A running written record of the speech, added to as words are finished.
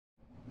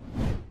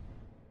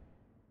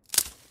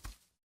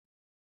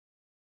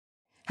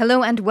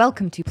Hello and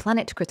welcome to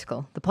Planet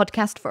Critical, the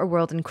podcast for a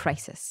world in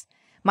crisis.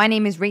 My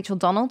name is Rachel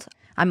Donald.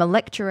 I'm a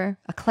lecturer,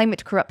 a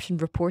climate corruption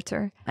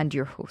reporter, and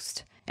your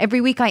host.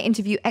 Every week I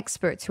interview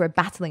experts who are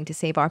battling to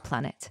save our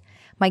planet.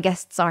 My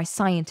guests are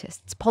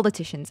scientists,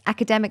 politicians,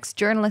 academics,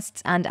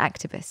 journalists, and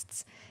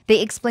activists.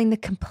 They explain the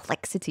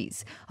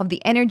complexities of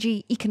the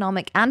energy,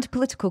 economic, and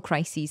political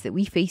crises that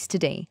we face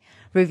today,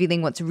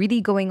 revealing what's really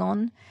going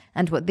on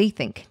and what they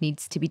think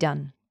needs to be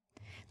done.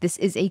 This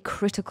is a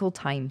critical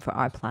time for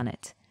our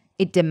planet.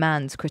 It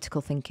demands critical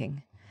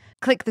thinking.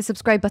 Click the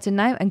subscribe button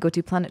now and go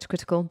to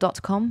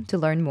planetcritical.com to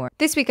learn more.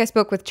 This week I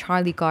spoke with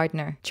Charlie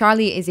Gardner.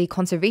 Charlie is a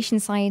conservation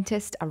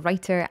scientist, a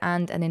writer,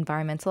 and an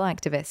environmental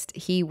activist.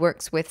 He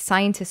works with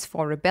Scientists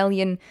for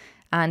Rebellion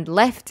and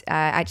left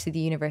the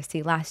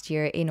university last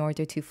year in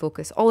order to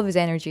focus all of his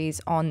energies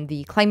on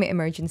the climate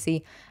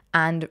emergency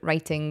and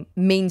writing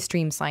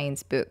mainstream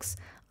science books,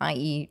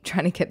 i.e.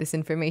 trying to get this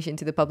information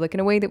to the public in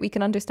a way that we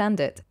can understand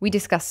it. We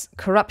discuss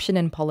corruption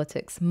in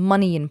politics,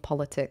 money in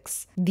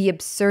politics, the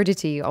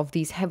absurdity of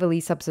these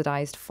heavily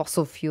subsidized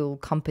fossil fuel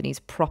companies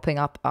propping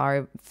up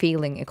our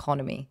failing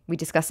economy. We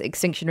discuss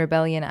Extinction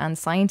Rebellion and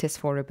Scientists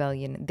for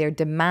Rebellion, their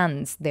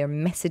demands, their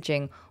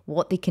messaging,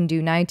 what they can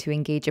do now to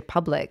engage a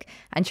public.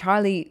 And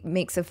Charlie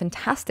makes a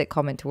fantastic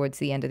comment towards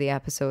the end of the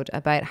episode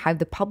about how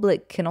the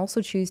public can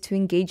also choose to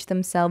engage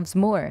themselves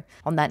more.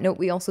 On that note,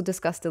 we also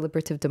discuss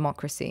deliberative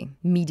democracy,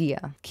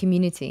 media,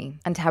 community,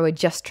 and how a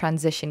just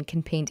transition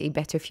can paint a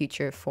better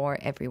future for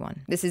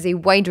everyone. This is a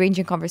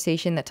wide-ranging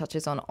conversation that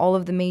touches on all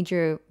of the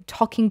major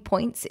talking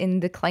points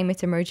in the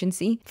climate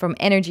emergency, from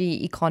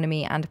energy,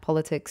 economy, and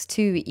politics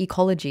to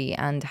ecology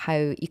and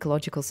how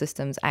ecological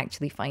systems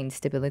actually find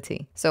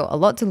stability. So a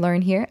lot to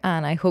learn here,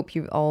 and I hope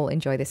you all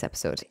enjoy this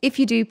episode. If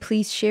you do,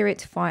 please share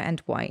it far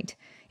and wide.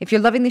 If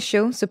you're loving the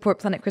show, support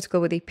Planet Critical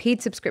with a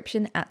paid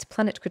subscription at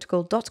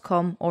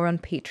planetcritical.com or on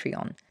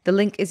Patreon. The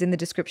link is in the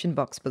description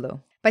box below.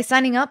 By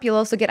signing up, you'll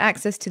also get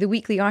access to the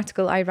weekly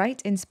article I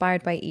write,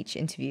 inspired by each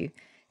interview.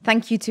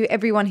 Thank you to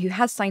everyone who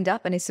has signed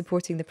up and is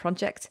supporting the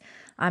project.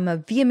 I'm a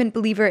vehement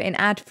believer in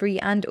ad-free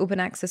and open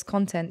access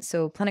content,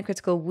 so Planet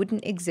Critical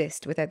wouldn't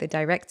exist without the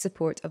direct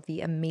support of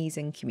the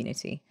amazing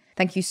community.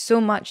 Thank you so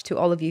much to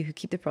all of you who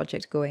keep the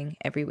project going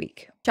every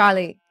week.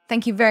 Charlie,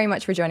 thank you very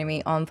much for joining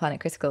me on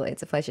Planet Critical.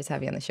 It's a pleasure to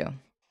have you on the show.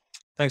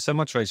 Thanks so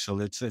much, Rachel.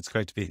 It's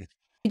great to be here.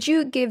 Could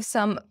you give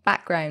some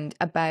background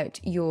about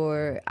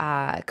your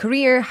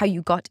career, how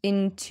you got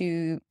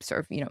into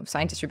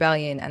Scientist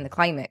Rebellion and the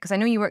climate? Because I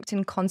know you worked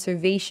in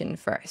conservation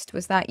first.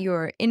 Was that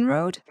your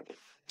inroad?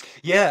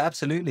 Yeah,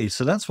 absolutely.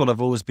 So that's what I've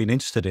always been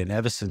interested in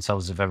ever since I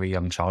was a very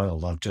young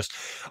child.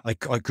 I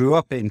grew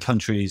up in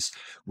countries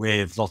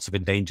with lots of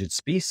endangered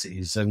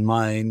species, and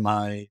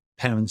my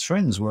parents'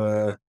 friends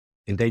were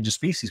endangered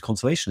species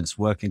conservationists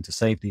working to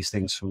save these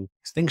things from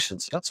extinction.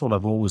 So that's what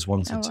I've always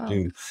wanted to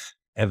do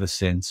ever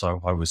since I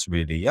was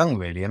really young,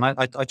 really. And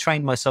I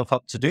trained myself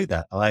up to do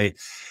that. I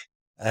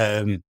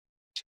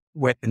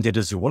went and did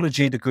a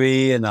zoology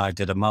degree, and I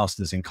did a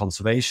master's in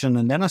conservation.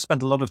 And then I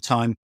spent a lot of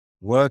time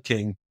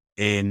working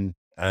in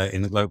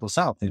the global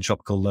south, in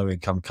tropical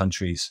low-income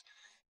countries,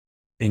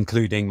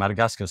 including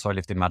Madagascar. So I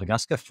lived in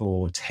Madagascar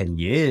for 10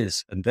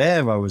 years. And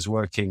there I was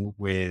working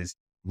with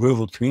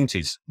rural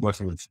communities,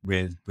 working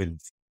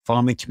with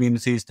farming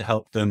communities to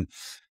help them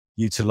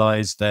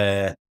utilize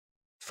their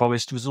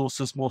forest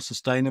resources more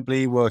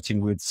sustainably,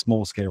 working with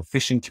small-scale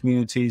fishing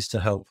communities to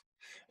help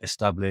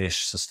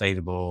establish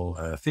sustainable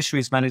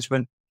fisheries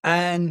management.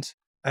 And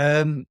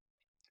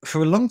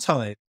for a long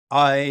time,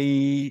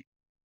 I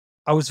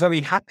was very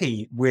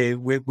happy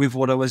with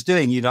what I was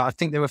doing. You know, I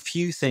think there are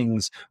few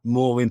things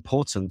more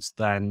important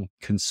than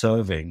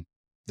conserving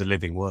the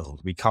living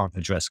world. We can't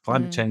address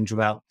climate change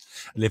without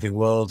a living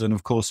world, and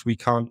of course, we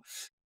can't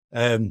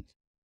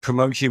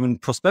promote human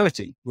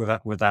prosperity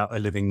without a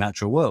living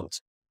natural world.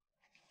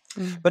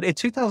 But in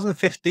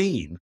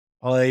 2015,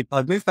 I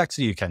moved back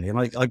to the UK, and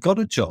I got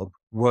a job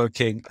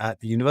working at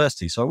the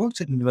university. So I worked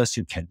at the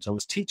University of Kent. I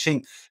was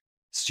teaching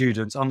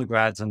students,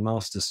 undergrads and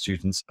master's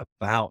students,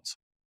 about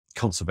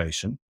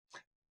conservation,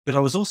 but I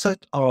was also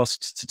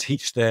asked to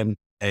teach them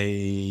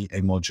a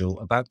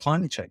module about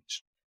climate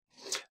change.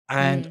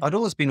 And I'd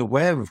always been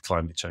aware of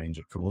climate change,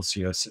 of course,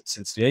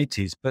 since the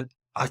 80s. But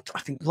I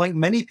think, like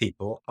many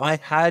people,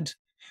 I'd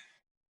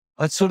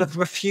sort of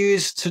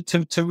refused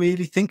to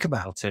really think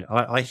about it.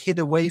 I hid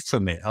away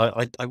from it.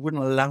 I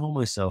wouldn't allow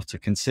myself to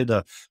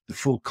consider the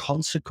full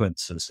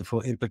consequences, the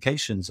full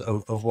implications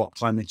of what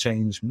climate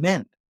change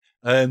meant,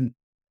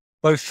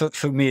 both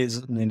for me as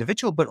an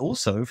individual, but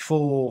also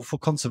for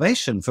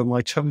conservation, for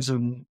my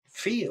chosen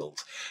field,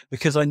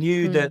 because I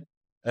knew that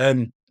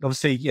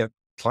obviously,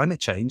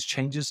 climate change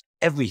changes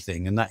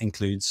everything, and that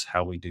includes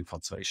how we do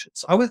conservation.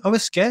 So I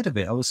was scared of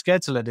it. I was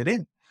scared to let it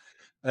in.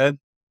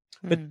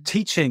 But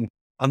teaching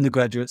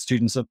undergraduate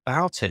students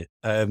about it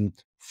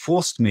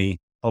forced me,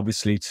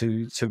 obviously,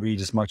 to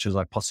read as much as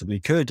I possibly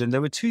could. And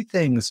there were two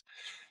things,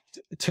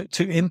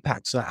 two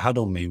impacts that had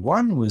on me.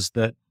 One was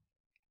that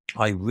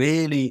I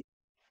really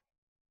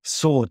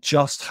saw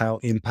just how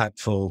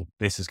impactful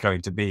this is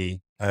going to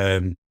be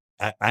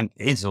and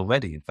is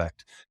already, in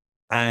fact.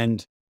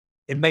 And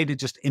it made it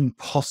just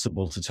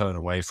impossible to turn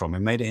away from. It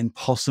made it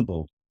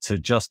impossible to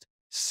just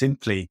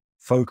simply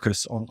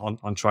focus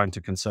on trying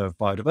to conserve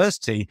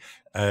biodiversity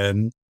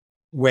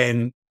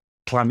when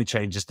climate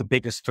change is the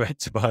biggest threat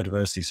to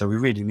biodiversity. So we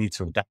really need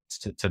to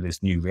adapt to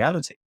this new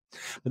reality.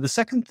 But the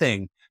second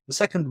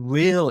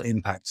real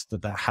impact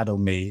that had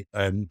on me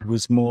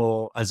was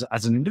more as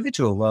an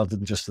individual rather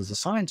than just as a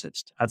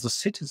scientist, as a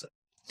citizen.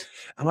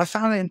 And I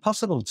found it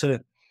impossible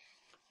to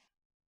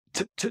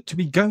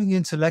be going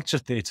into lecture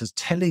theatres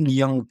telling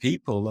young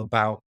people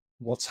about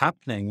what's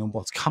happening and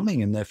what's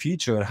coming in their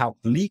future and how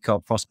bleak our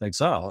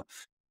prospects are,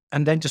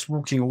 and then just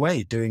walking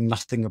away doing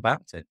nothing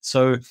about it.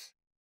 So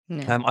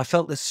I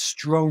felt this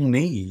strong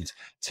need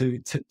to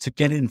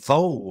get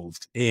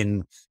involved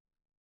in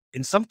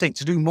something,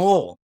 to do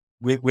more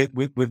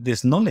with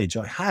this knowledge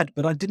I had,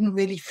 but I didn't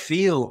really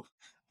feel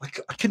like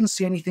I couldn't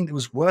see anything that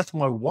was worth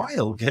my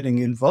while getting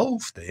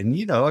involved in.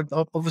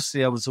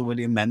 Obviously I was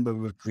already a member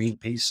of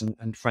Greenpeace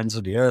and Friends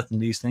of the Earth and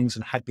these things,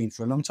 and had been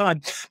for a long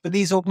time. But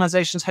these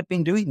organizations had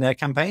been doing their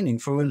campaigning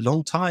for a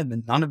long time,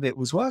 and none of it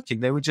was working.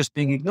 They were just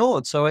being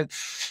ignored. So it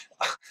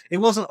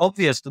wasn't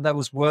obvious that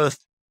was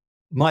worth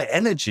my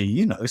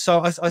energy.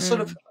 So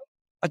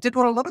I did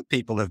what a lot of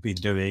people have been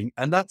doing,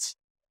 and that's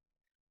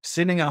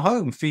sitting at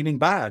home feeling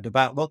bad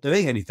about not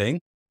doing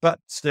anything, but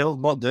still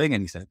not doing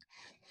anything.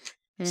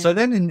 So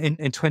then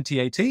in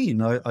 2018,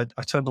 I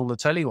turned on the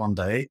telly one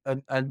day,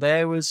 and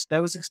there was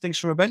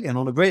Extinction Rebellion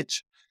on a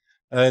bridge,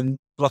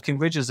 blocking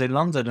bridges in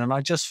London. And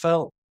I just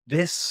felt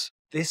this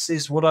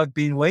is what I've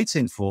been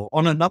waiting for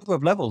on a number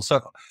of levels. So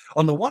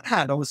on the one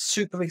hand, I was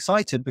super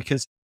excited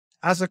because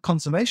as a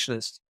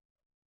conservationist,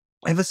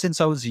 ever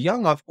since I was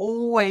young, I've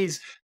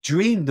always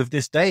dreamed of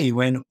this day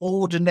when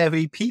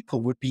ordinary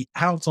people would be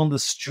out on the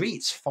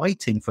streets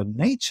fighting for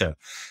nature.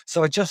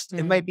 So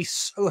it made me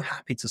so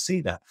happy to see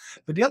that.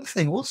 But the other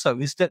thing also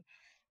is that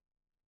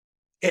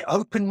it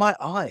opened my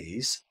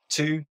eyes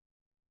to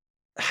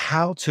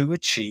how to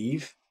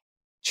achieve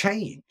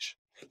change.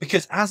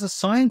 Because as a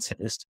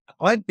scientist,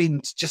 I'd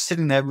been just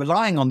sitting there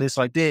relying on this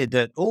idea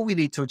that all we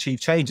need to achieve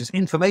change is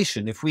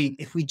information. If we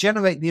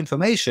generate the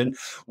information,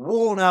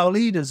 warn our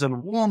leaders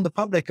and warn the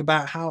public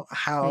about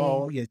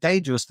how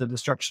dangerous the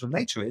destruction of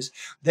nature is,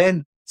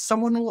 then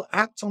someone will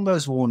act on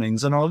those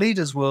warnings, and our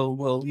leaders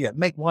will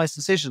make wise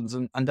decisions,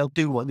 and they'll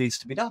do what needs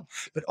to be done.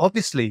 But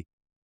obviously,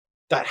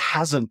 that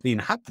hasn't been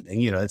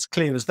happening. It's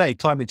clear as day.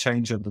 Climate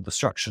change and the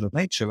destruction of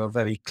nature are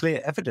very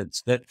clear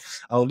evidence that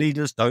our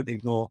leaders don't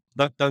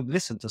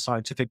listen to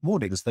scientific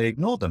warnings. They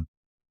ignore them.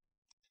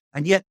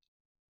 And yet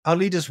our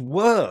leaders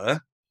were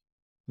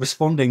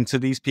responding to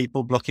these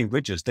people blocking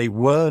bridges. They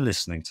were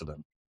listening to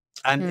them.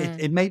 And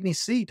it made me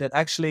see that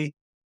actually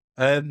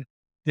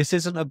this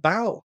isn't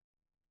about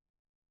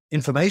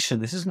information.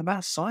 This isn't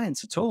about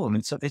science at all. And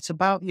it's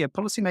about,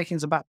 policymaking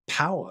is about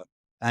power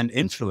and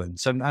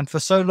influence. And for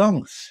so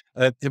long,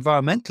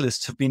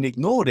 environmentalists have been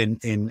ignored in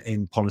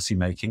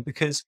policymaking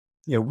because,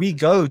 we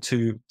go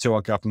to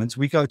our governments,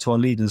 we go to our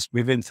leaders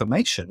with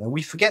information, and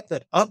we forget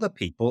that other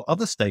people,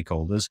 other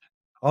stakeholders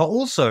are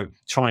also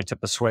trying to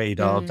persuade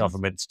our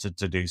governments to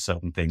do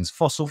certain things.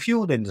 Fossil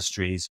fuel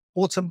industries,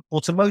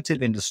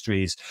 automotive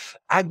industries,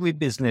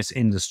 agribusiness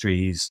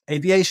industries,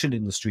 aviation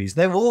industries,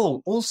 they're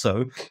all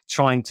also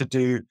trying to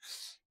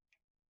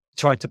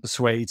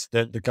persuade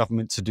the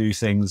government to do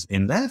things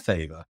in their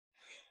favor.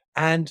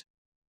 And,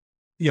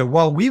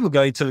 while we were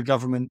going to the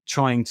government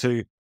trying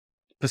to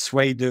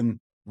persuade them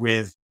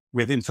with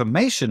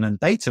information and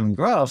data and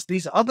graphs,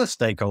 these other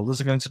stakeholders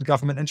are going to the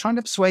government and trying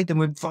to persuade them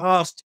with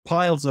vast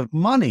piles of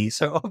money.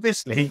 So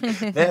obviously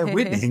they're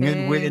winning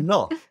and we're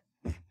not.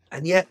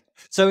 And yet,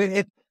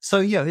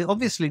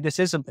 obviously this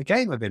isn't a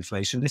game of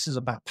inflation. This is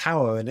about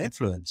power and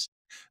influence.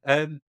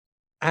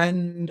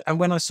 And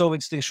when I saw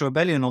Extinction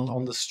Rebellion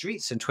on the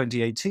streets in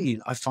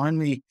 2018, it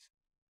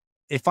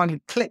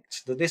finally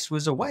clicked that this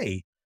was a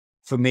way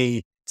for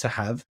me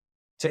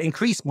to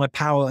increase my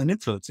power and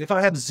influence. If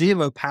I have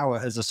zero power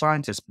as a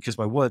scientist because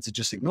my words are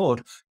just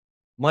ignored,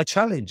 my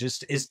challenge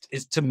is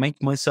to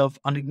make myself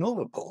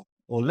unignorable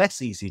or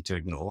less easy to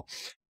ignore,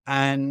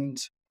 and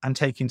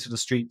taking to the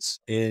streets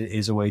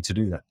is a way to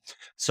do that.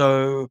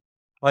 So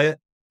I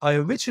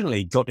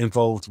originally got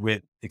involved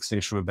with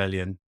Extinction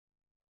Rebellion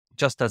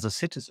just as a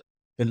citizen.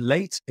 But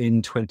late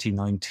in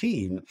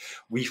 2019,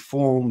 we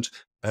formed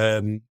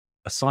a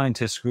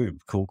scientist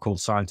group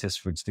called Scientists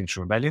for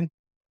Extinction Rebellion.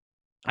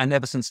 And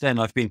ever since then,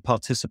 I've been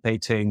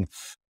participating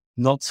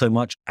not so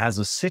much as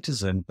a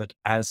citizen, but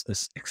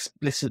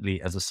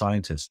explicitly as a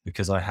scientist,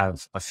 because I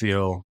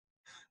feel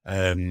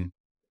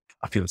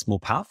it's more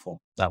powerful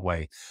that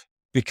way,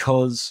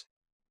 because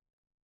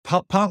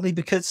partly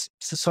because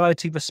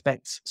society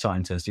respects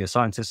scientists.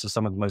 Scientists are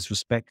some of the most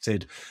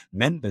respected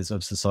members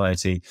of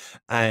society.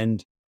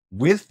 And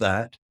with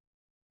that,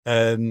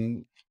 that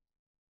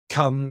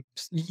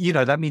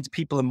means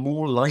people are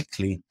more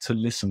likely to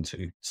listen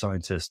to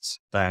scientists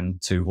than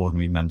to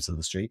ordinary members of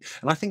the street.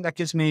 And I think that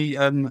gives me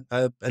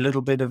a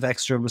little bit of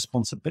extra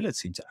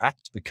responsibility to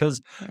act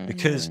because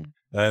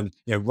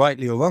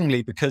rightly or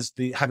wrongly, because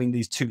having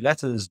these two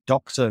letters,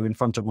 doctor, in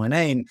front of my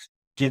name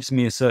gives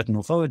me a certain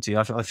authority.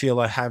 I feel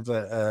I have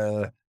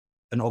an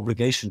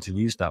obligation to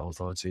use that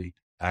authority,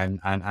 and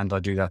I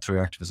do that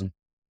through activism.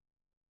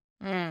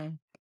 Mm.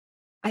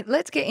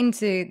 Let's get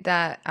into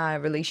that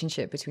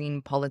relationship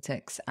between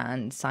politics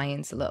and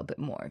science a little bit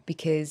more,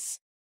 because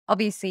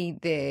obviously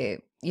the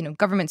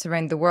governments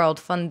around the world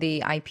fund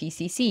the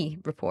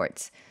IPCC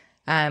reports,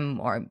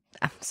 or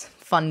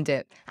fund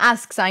it,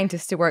 ask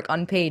scientists to work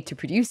unpaid to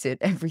produce it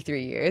every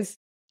 3 years.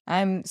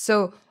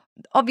 So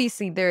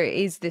obviously there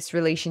is this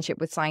relationship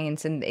with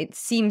science, and it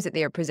seems that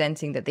they are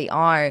presenting that they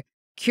are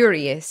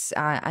curious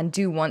and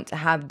do want to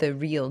have the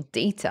real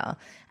data.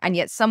 And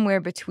yet,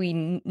 somewhere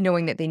between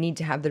knowing that they need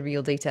to have the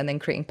real data and then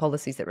creating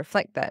policies that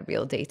reflect that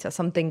real data,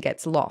 something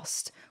gets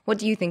lost. What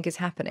do you think is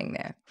happening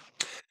there?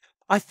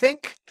 I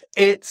think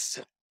it's.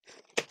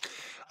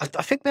 I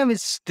think there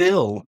is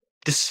still,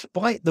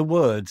 despite the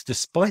words,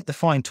 despite the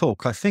fine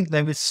talk, I think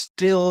there is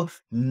still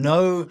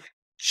no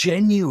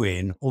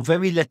genuine, or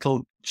very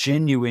little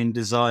genuine,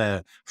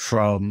 desire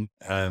from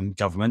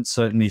governments,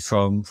 certainly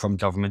from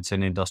governments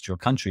in industrial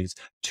countries,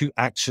 to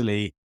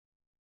actually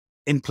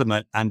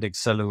implement and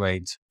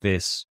accelerate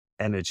this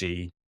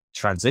energy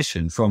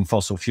transition from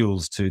fossil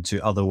fuels to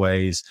other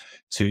ways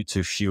to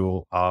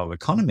fuel our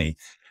economy.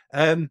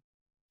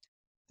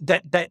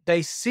 That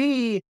they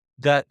see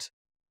that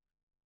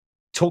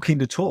talking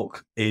the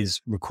talk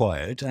is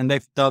required, and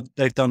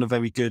they've done a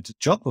very good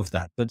job of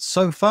that. But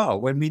so far,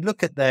 when we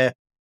look at their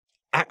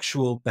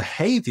actual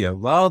behavior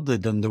rather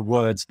than the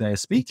words they're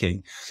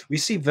speaking, we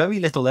see very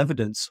little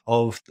evidence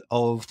of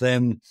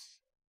them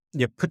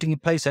putting in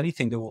place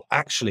anything that will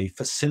actually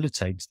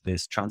facilitate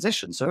this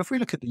transition. So if we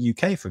look at the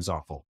UK, for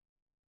example,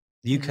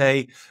 the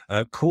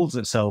UK calls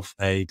itself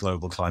a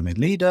global climate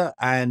leader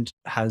and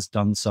has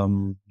done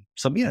some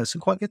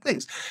quite good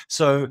things.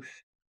 So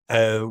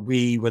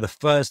we were the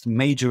first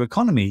major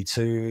economy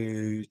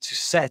to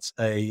set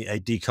a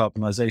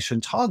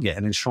decarbonisation target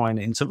and enshrine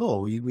it into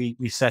law.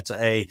 We set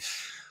a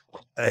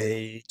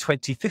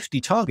 2050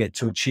 target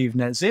to achieve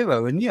net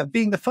zero, and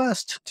being the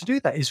first to do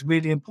that is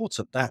really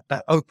important.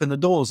 That opened the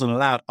doors and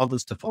allowed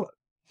others to follow.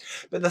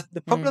 But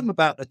the problem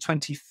about a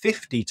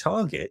 2050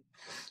 target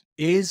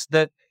is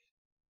that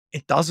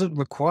it doesn't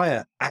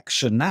require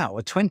action now.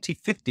 A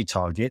 2050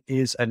 target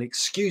is an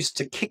excuse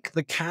to kick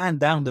the can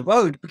down the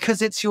road,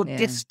 because it's your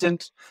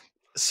distant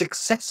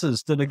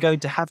successors that are going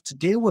to have to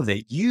deal with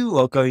it. You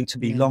are going to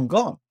be long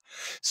gone.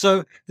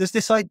 So there's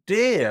this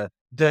idea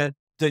that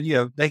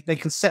they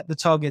can set the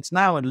targets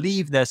now and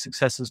leave their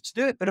successors to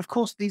do it. But of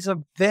course, these are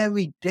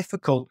very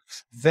difficult,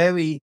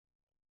 very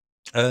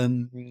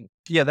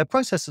they're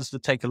processes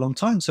that take a long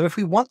time. So if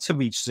we want to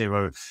reach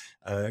zero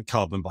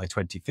carbon by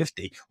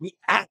 2050, we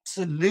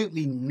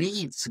absolutely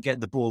need to get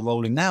the ball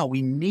rolling now.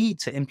 We need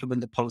to implement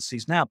the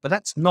policies now, but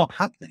that's not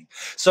happening.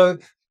 So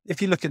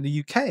if you look at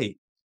the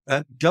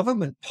UK,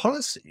 government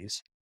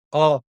policies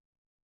are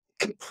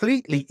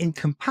completely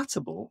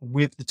incompatible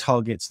with the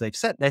targets they've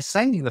set. They're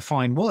saying the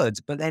fine words,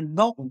 but they're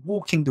not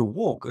walking the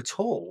walk at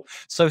all.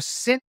 So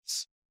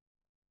since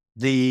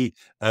the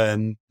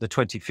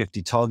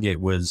 2050 target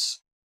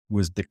was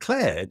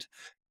declared,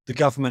 the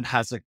government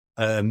has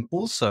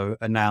also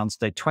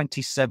announced a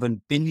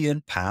 £27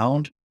 billion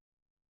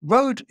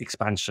road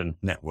expansion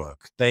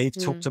network. They've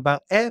talked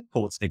about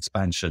airports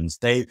expansions.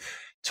 They've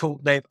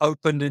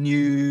opened a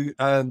new,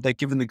 they've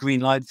given the green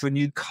light for a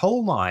new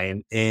coal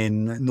mine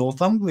in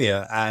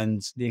Northumbria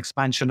and the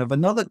expansion of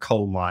another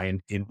coal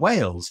mine in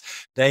Wales.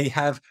 They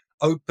have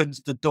opened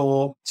the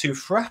door to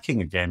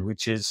fracking again,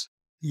 which is,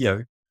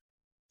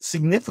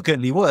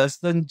 significantly worse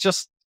than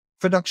just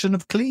production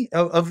of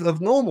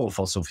normal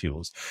fossil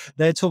fuels.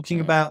 They're talking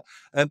about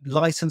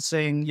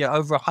licensing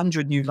over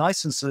 100 new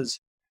licenses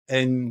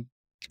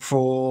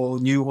for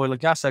new oil and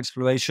gas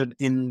exploration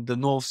in the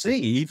North Sea,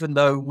 even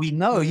though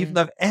even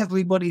though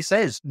everybody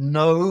says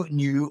no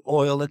new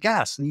oil and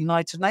gas. The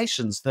United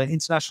Nations, the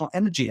International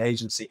Energy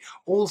Agency,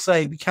 all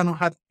say we cannot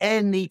have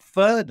any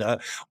further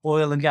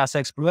oil and gas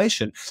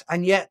exploration.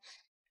 And yet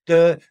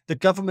the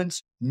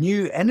government's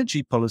new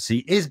energy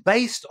policy is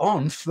based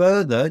on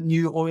further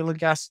new oil and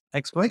gas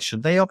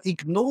exploration. They are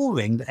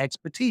ignoring the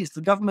expertise. The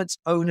government's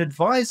own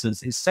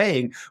advisors is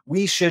saying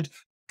we should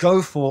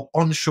go for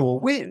onshore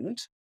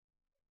wind,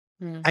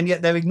 and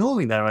yet they're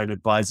ignoring their own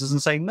advisors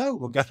and saying, no,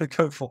 we're going to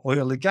go for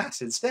oil and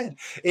gas instead.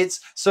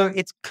 It's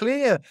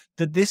clear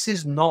that this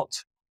is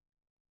not,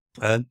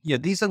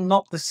 these are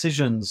not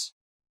decisions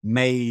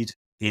made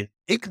in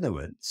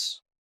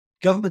ignorance.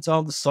 Governments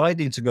aren't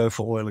deciding to go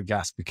for oil and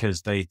gas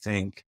because they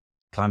think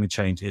climate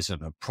change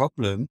isn't a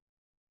problem.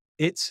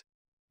 It's,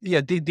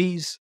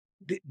 these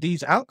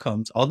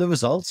outcomes are the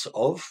results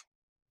of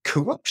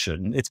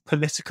corruption. It's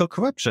political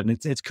corruption.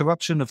 It's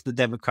corruption of the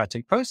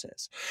democratic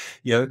process.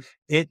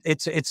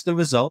 It's the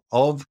result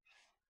of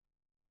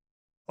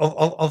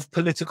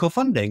political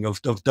funding,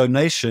 of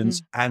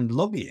donations and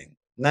lobbying.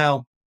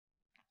 Now,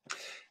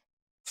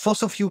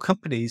 fossil fuel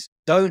companies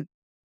don't,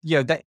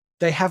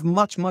 they have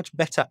much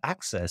better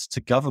access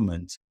to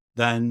government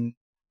than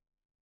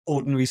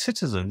ordinary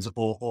citizens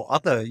or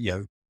other,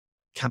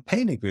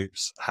 campaigning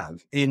groups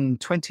have. In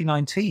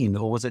 2019,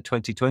 or was it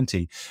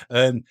 2020,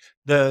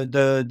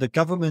 the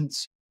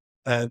government's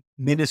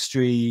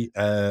ministry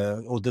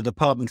or the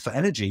Department for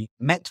Energy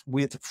met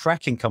with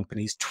fracking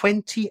companies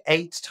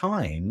 28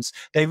 times.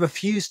 They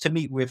refused to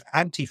meet with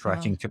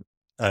anti-fracking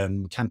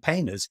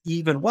campaigners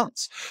even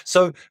once.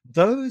 So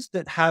those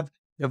that have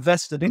a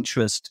vested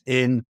interest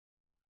in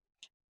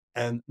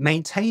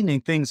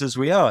maintaining things as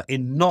we are,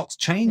 in not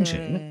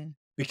changing,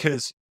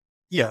 because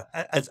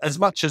as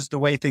much as the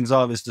way things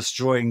are is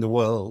destroying the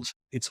world,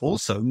 it's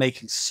also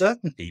making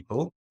certain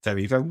people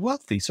very, very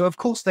wealthy. So of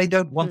course they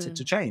don't want it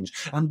to change.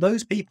 And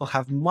those people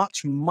have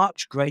much,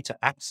 much greater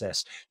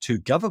access to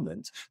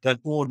government than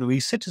ordinary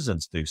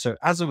citizens do. So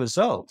as a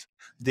result,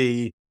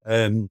 the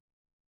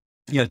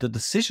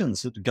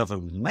decisions that the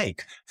government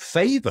make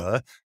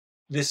favor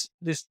this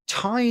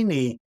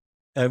tiny,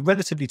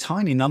 relatively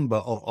tiny number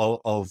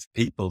of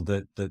people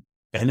that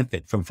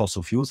benefit from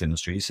fossil fuels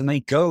industries, and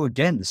they go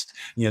against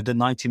the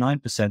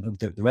 99% of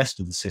the rest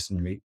of the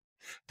citizenry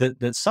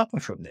that suffer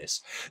from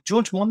this.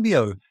 George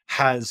Monbiot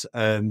has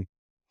a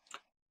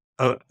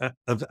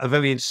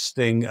very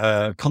interesting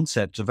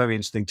concept, a very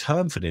interesting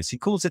term for this. He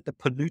calls it the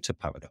polluter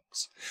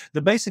paradox.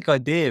 The basic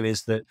idea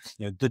is that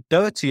the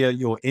dirtier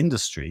your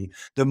industry,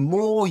 the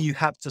more you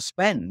have to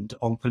spend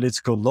on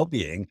political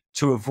lobbying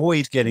to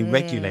avoid getting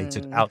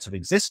regulated out of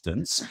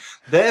existence.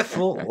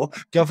 Therefore,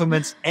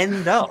 governments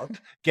end up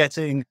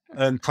getting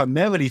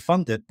primarily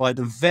funded by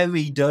the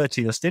very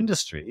dirtiest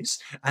industries,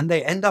 and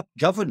they end up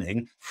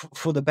governing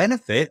for the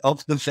benefit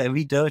of the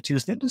very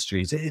dirtiest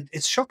industries.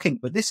 It's shocking,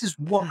 but this is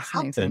what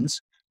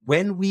happens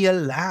when we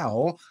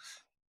allow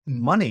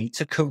money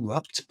to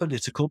corrupt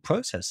political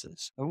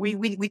processes.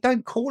 We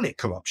don't call it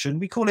corruption,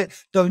 we call it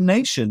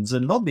donations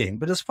and lobbying,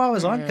 but as far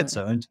as I'm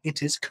concerned,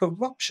 it is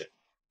corruption.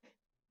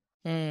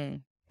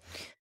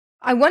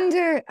 I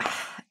wonder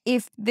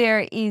if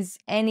there is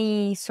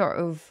any sort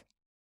of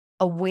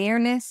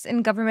awareness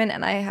in government,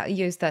 and I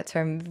use that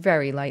term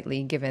very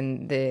lightly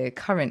given the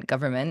current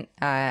government.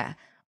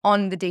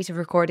 On the date of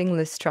recording,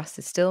 Liz Truss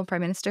is still Prime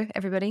Minister,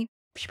 everybody.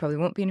 She probably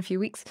won't be in a few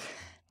weeks.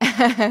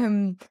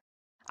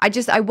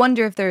 I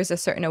wonder if there's a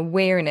certain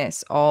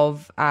awareness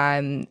of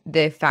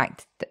the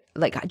fact that,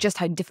 like, just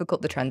how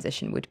difficult the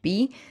transition would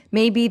be,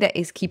 maybe, that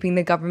is keeping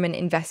the government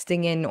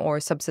investing in or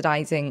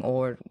subsidizing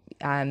or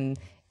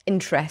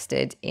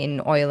interested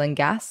in oil and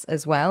gas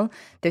as well.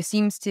 There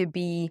seems to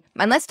be,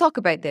 and let's talk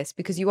about this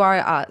because you are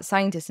a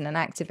scientist and an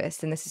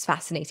activist, and this is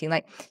fascinating.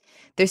 Like,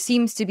 there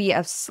seems to be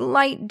a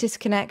slight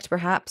disconnect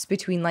perhaps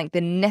between like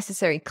the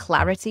necessary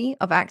clarity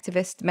of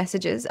activist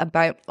messages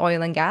about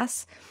oil and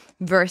gas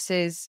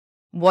versus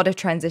what a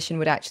transition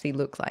would actually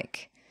look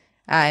like.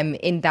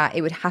 In that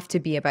it would have to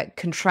be about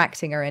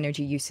contracting our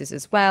energy uses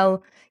as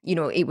well.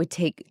 It would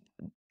take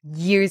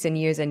years and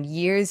years and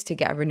years to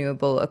get a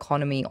renewable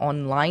economy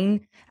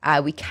online.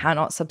 We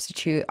cannot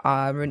substitute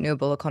a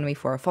renewable economy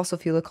for a fossil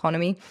fuel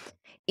economy.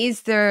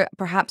 Is there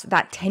perhaps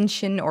that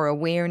tension or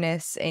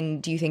awareness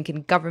do you think,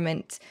 in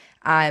government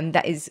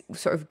that is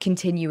sort of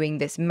continuing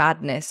this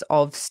madness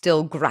of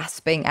still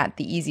grasping at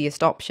the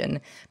easiest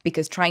option,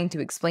 because trying to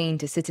explain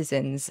to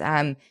citizens,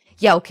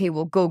 okay,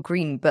 we'll go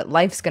green, but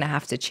life's going to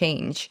have to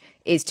change,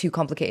 is too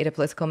complicated a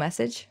political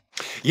message?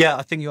 Yeah,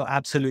 I think you're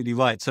absolutely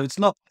right. So it's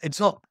not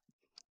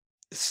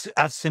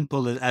as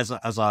simple as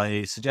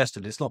I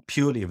suggested. It's not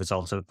purely a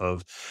result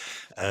of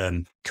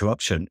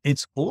corruption.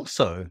 It's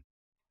also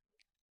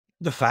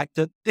the fact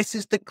that this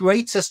is the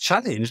greatest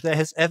challenge there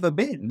has ever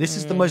been. This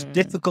is the most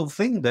difficult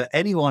thing that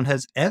anyone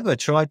has ever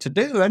tried to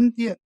do. And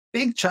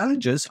big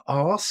challenges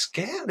are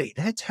scary.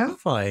 They're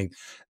terrifying.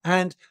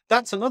 And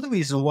that's another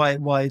reason why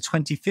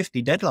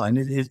 2050 deadline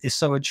is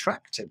so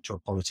attractive to a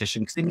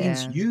politician, because it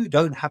means you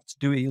don't have to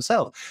do it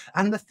yourself.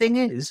 And the thing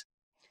is,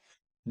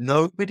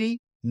 nobody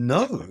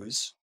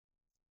knows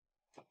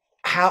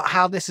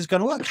how this is going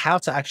to work, how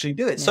to actually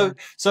do it. So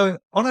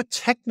on a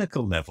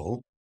technical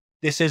level,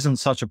 this isn't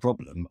such a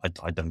problem.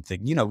 I don't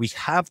think, we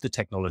have the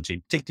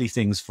technology, particularly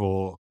things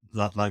for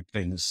like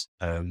things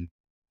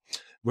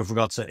with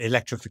regards to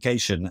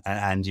electrification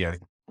and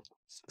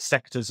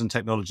sectors and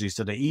technologies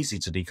that are easy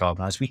to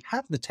decarbonize. We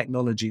have the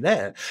technology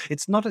there.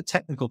 It's not a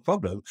technical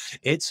problem.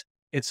 It's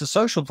a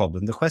social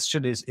problem. The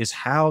question is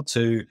how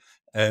to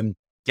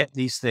get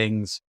these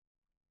things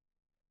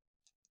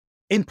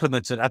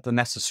implemented at the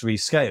necessary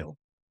scale.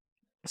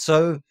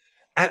 So,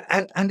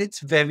 and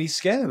it's very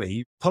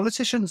scary.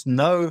 Politicians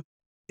know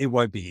it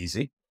won't be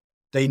easy.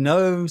 They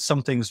know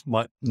some things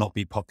might not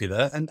be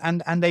popular,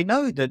 and they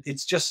know that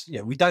it's just,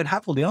 we don't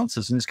have all the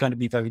answers, and it's going to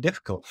be very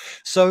difficult.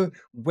 So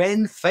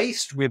when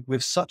faced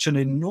with such an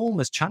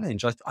enormous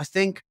challenge, I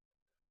think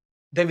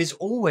there is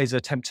always a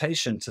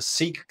temptation to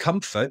seek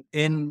comfort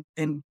in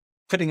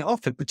putting it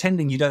off and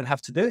pretending you don't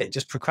have to do it,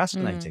 just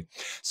procrastinating.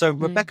 So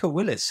Rebecca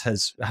Willis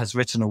has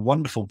written a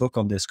wonderful book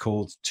on this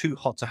called Too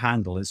Hot to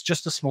Handle. It's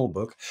just a small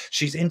book.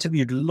 She's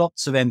interviewed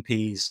lots of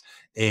MPs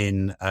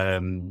in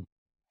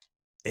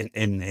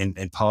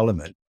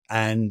Parliament,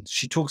 And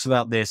she talks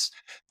about this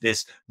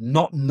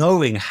not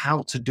knowing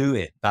how to do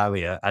it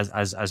barrier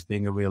as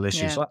being a real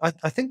issue. Yeah. So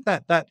I think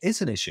that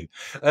is an issue.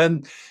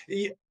 Um,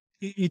 you,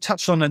 you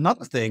touched on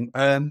another thing,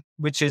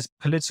 which is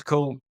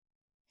political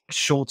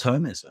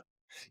short-termism.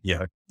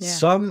 Yeah.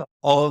 Some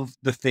of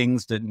the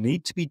things that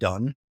need to be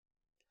done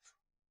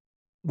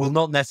will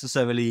not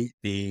necessarily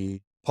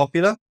be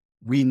popular.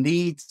 We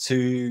need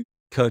to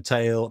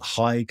curtail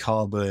high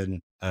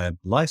carbon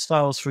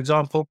lifestyles, for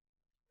example.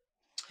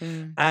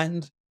 Mm.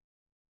 And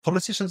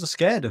politicians are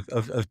scared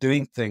of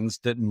doing things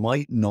that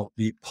might not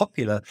be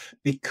popular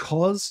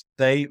because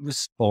they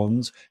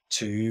respond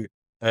to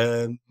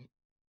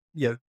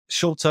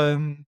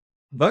short-term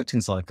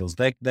voting cycles.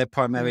 Their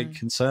primary Mm.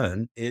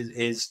 concern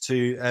is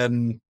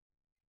to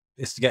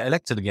get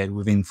elected again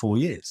within 4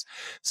 years.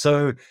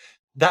 So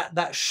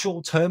that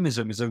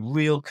short-termism is a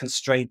real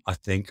constraint, I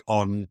think,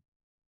 on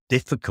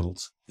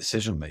difficult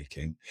decision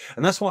making.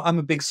 And that's why I'm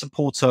a big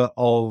supporter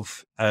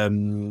of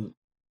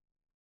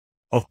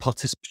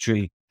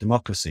participatory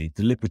democracy,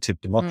 deliberative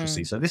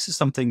democracy. Mm. So this is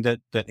something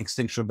that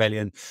Extinction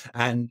Rebellion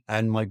and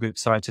my group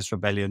Scientist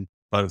Rebellion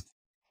both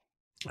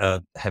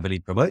heavily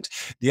promote.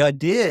 The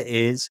idea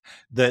is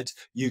that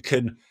you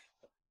can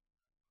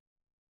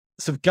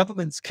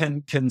governments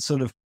can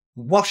sort of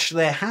wash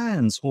their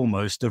hands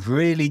almost of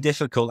really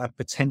difficult and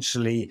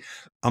potentially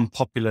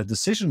unpopular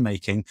decision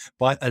making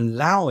by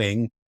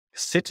allowing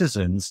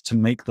citizens to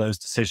make those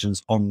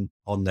decisions on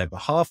their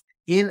behalf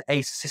in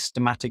a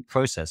systematic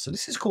process. So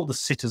this is called the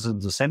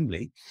Citizens'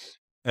 Assembly,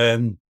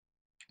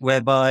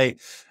 whereby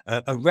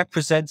a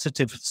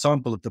representative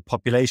sample of the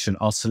population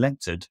are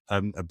selected,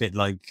 a bit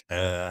like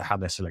how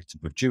they're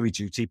selected with jury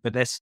duty.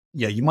 But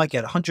you might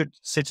get 100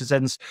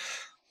 citizens,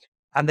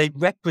 and they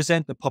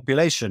represent the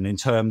population in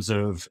terms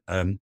of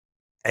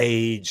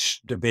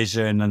age,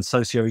 division, and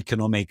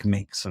socioeconomic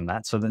mix, and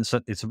that. So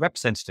it's a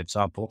representative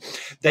sample.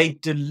 They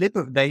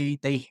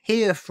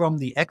hear from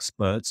the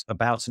experts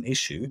about an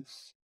issue,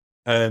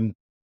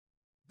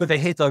 but they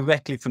hear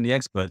directly from the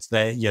experts.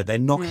 They're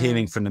not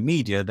hearing Mm. from the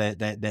media.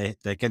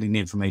 They're getting the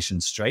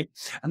information straight,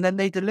 and then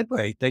they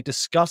deliberate. They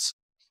discuss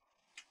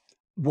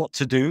what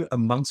to do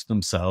amongst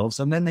themselves,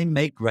 and then they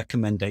make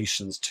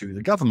recommendations to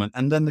the government,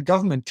 and then the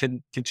government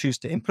can choose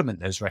to implement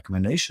those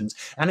recommendations.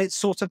 And it's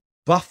sort of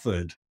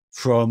buffered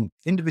from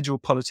individual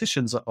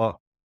politicians are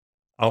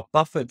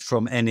buffered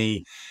from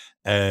any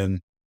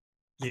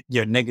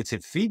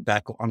negative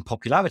feedback or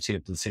unpopularity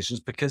of the decisions,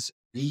 because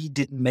we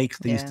didn't make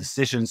these Yeah.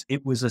 decisions.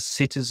 It was a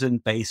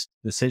citizen-based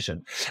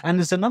decision. And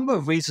there's a number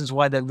of reasons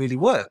why that really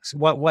works,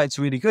 why it's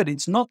really good.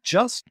 It's not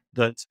just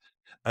that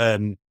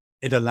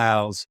it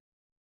allows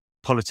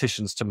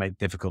politicians to make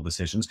difficult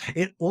decisions.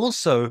 It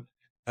also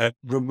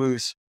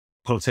removes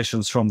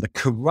politicians from the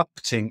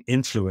corrupting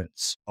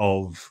influence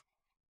of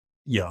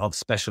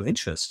special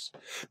interests.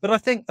 But I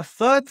think a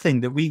third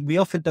thing that we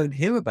often don't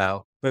hear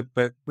about,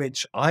 but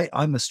which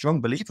I'm a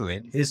strong believer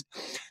in, is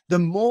the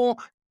more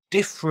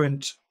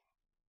different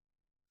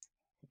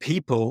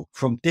people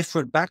from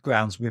different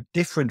backgrounds with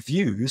different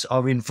views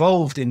are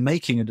involved in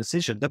making a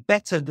decision, the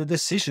better the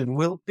decision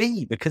will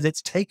be, because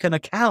it's taken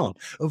account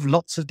of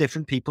lots of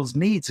different people's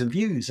needs and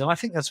views. And I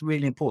think that's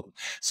really important.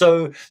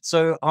 So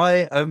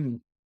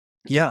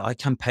I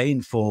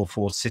campaign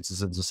for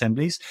citizens'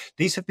 assemblies.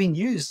 These have been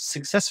used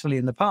successfully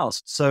in the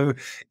past. So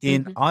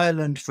in Mhm.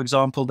 Ireland, for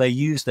example, they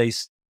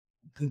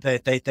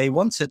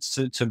wanted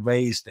to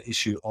raise the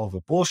issue of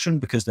abortion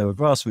because there were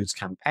grassroots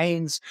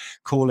campaigns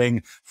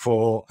calling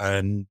for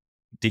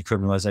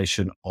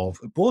decriminalization of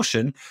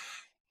abortion,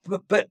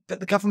 but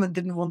the government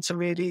didn't want to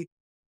really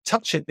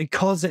touch it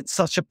because it's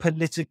such a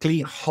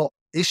politically hot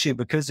issue,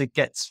 because it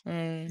gets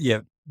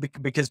Mm.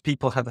 because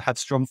people have had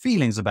strong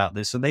feelings about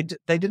this, and they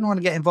didn't want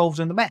to get involved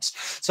in the mess.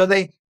 So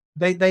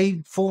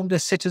they formed a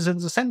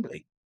citizens'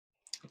 assembly.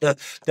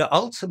 The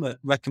ultimate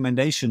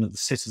recommendation of the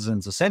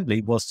Citizens'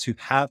 Assembly was to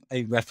have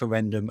a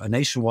referendum, a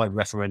nationwide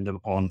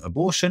referendum on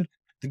abortion.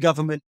 The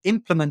government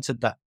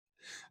implemented that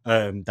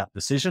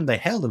decision. They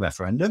held a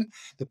referendum.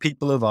 The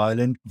people of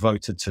Ireland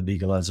voted to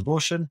legalize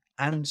abortion,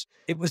 and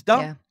it was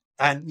done. Yeah.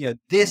 And Yeah.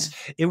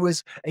 it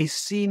was a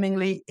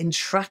seemingly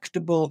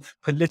intractable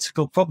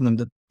political problem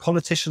that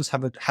politicians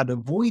had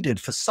avoided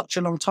for such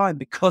a long time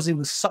because it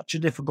was such a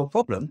difficult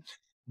problem.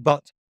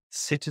 But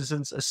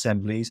citizens'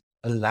 assemblies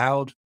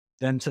allowed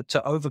them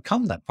to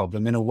overcome that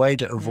problem in a way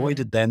that Mm.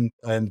 avoided them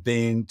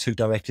being too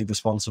directly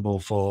responsible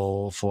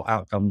for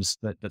outcomes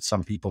that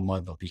some people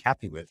might not be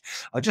happy with.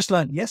 I just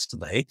learned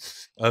yesterday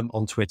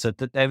on Twitter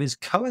that there is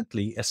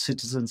currently a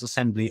citizens'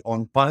 assembly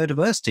on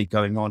biodiversity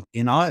going on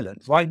in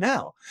Ireland right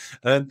now.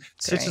 Great.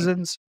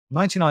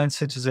 99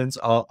 citizens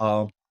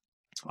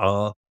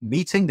are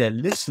meeting. They're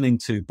listening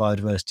to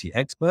biodiversity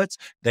experts.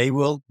 They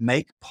will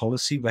make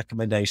policy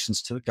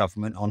recommendations to the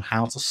government on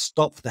how to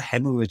stop the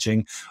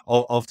hemorrhaging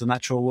of the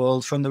natural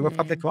world from the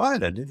Republic Mm. of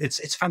Ireland.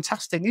 It's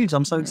fantastic news.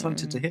 I'm so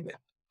excited to Mm. hear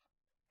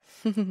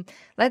it.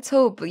 Let's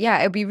hope. Yeah,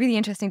 it'll be really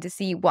interesting to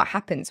see what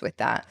happens with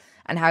that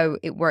and how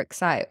it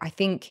works out. I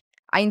think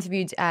I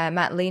interviewed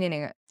Matt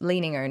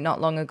Leininger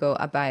not long ago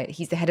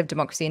he's the head of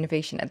democracy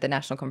innovation at the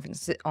National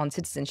Conference on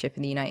Citizenship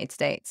in the United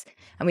States.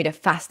 And we had a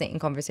fascinating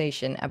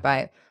conversation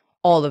about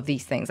all of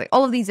these things, like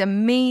all of these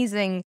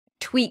amazing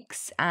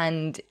tweaks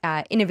and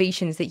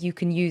innovations that you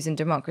can use in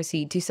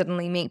democracy to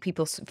suddenly make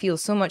people feel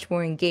so much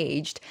more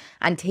engaged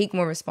and take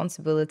more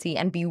responsibility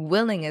and be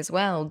willing as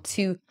well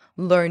to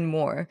learn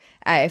more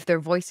if their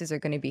voices are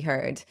going to be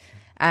heard.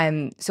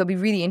 So it'll be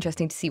really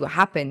interesting to see what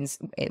happens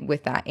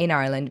with that in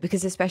Ireland,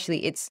 because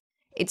especially it's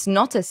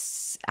not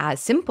as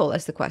simple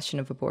as the question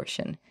of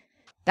abortion.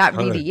 That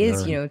really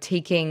is,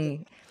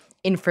 taking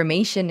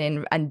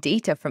information and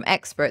data from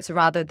experts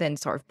rather than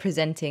sort of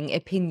presenting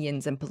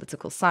opinions and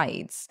political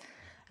sides.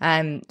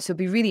 So it'll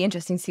be really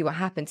interesting to see what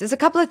happens. There's a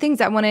couple of things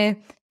I want to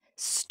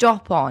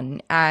stop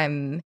on.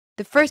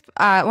 The first,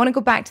 I want to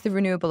go back to the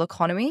renewable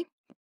economy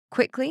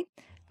quickly.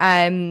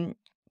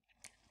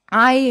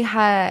 I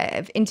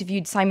have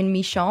interviewed Simon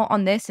Michon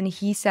on this, and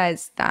he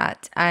says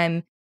that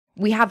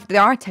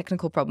there are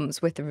technical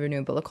problems with the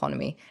renewable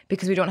economy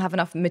because we don't have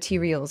enough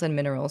materials and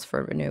minerals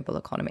for a renewable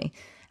economy.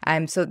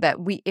 So that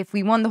if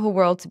we want the whole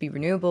world to be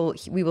renewable,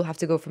 we will have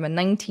to go from a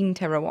 19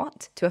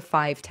 terawatt to a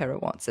 5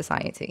 terawatt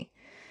society.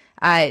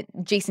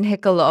 Jason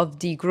Hickel of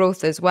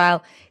Degrowth as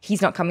well,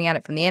 he's not coming at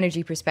it from the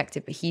energy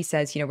perspective, but he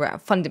says, we're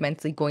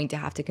fundamentally going to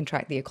have to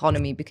contract the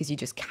economy because you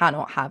just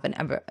cannot have an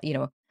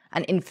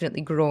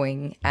infinitely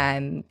growing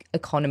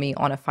economy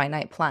on a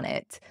finite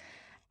planet.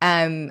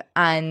 And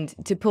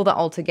to pull that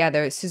all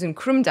together, Susan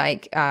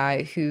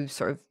Krumdijk, who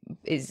sort of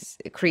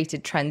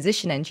created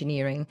transition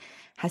engineering,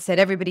 has said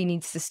everybody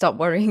needs to stop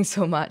worrying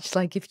so much.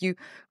 Like, if you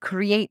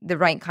create the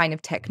right kind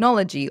of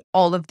technology,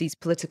 all of these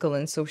political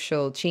and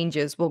social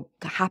changes will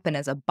happen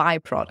as a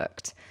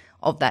byproduct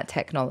of that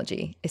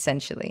technology,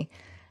 essentially.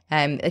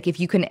 Like if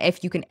you can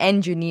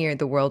engineer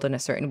the world in a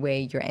certain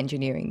way, you're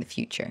engineering the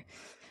future.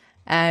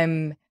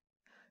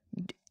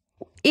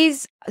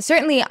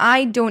 Certainly,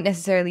 I don't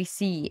necessarily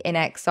see in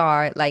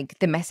XR like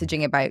the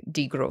messaging about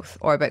degrowth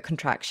or about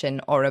contraction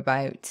or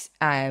about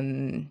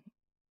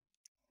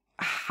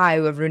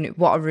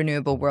what a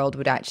renewable world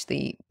would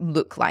actually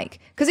look like,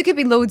 because it could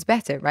be loads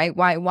better, right?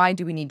 Why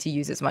do we need to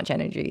use as much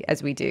energy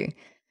as we do?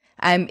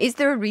 Is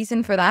there a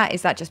reason for that?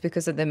 Is that just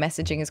because of the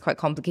messaging is quite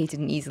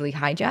complicated and easily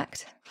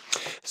hijacked?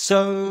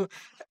 So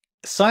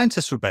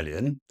Scientist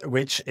Rebellion,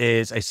 which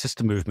is a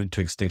sister movement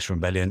to Extinction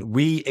Rebellion,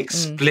 we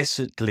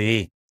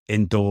explicitly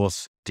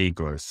endorse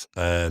degrowth,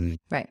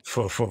 right,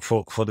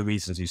 for the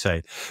reasons you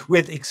say.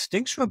 With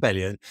Extinction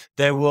Rebellion,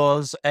 there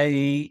was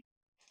a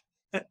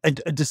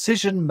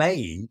decision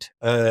made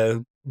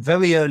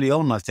very early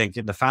on, I think,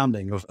 in the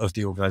founding of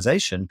the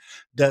organization,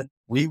 that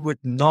we would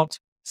not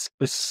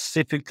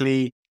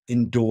specifically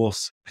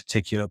endorse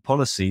particular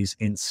policies.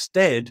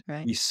 Instead,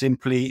 we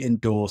simply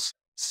endorse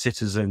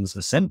citizens'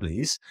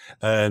 assemblies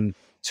to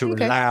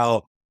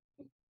allow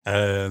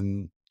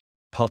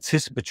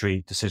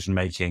participatory decision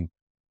making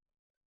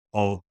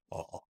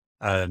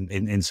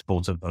in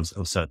support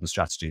of certain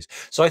strategies.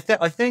 So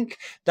I think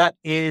that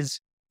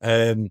is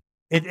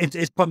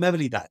it's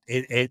primarily that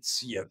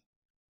it's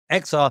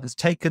XR has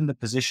taken the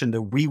position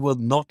that we will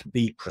not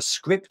be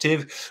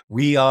prescriptive.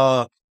 We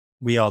are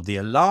the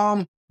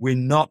alarm. We're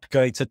not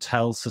going to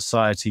tell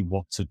society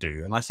what to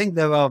do. And I think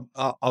there are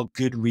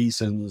good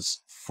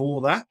reasons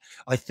for that.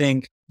 I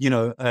think,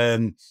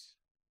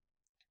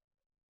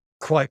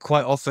 quite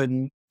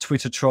often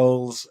Twitter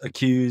trolls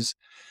accuse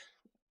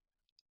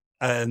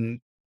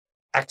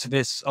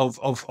activists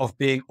of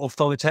being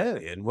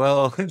authoritarian.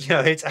 Well,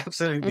 it's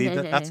absolutely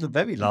that's the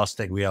very last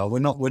thing we are.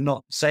 We're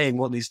not saying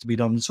what needs to be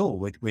done at all.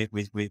 We're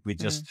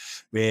just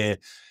we're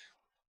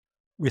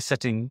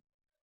setting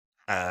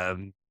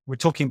we're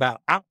talking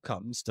about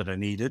outcomes that are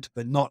needed,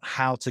 but not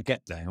how to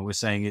get there. And we're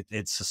saying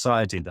it's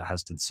society that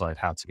has to decide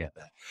how to get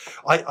there.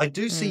 I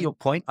do see your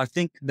point. I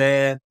think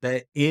there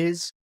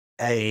is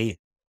a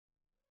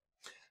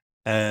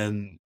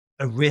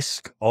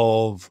risk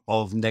of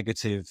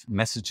negative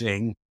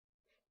messaging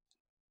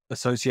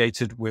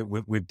associated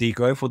with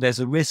degrowth, or there's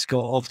a risk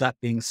of that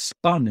being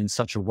spun in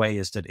such a way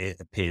as that it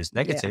appears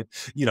negative.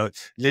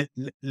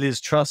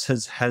 Liz Truss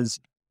has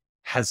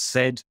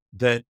said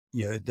that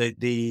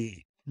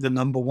the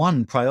number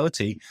one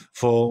priority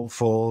for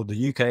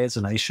the UK as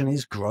a nation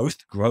is growth,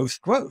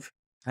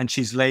 and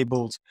she's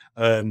labelled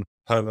her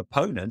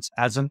opponents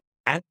as an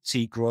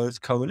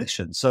anti-growth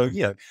coalition. So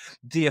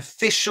the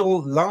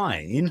official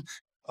line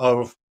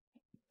of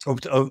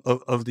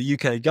the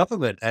UK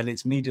government and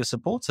its media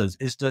supporters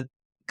is that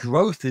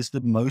growth is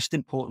the most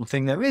important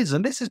thing there is.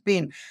 And this has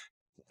been,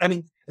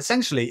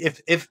 essentially,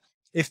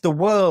 if the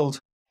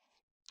world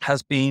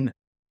has been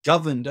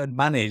governed and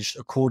managed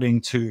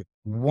according to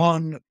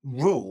one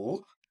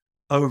rule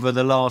over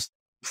the last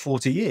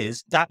 40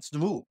 years, that's the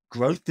rule.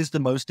 Growth is the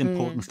most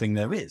important thing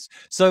there is.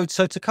 So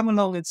to come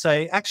along and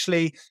say,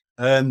 actually,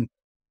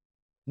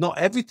 not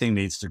everything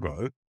needs to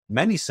grow.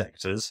 Many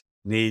sectors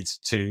needs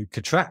to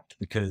contract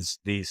because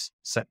these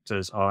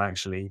sectors are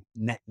actually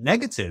net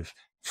negative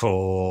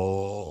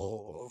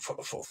for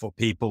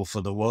people,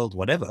 for the world,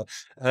 whatever,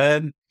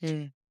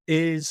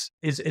 is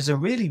a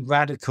really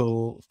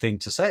radical thing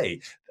to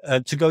say.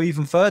 To go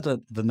even further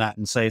than that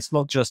and say it's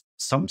not just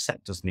some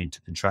sectors need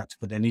to contract,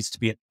 but there needs to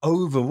be an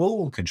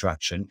overall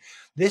contraction.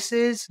 This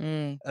is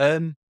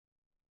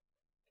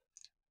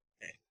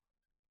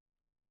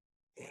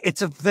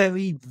it's a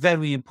very,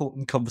 very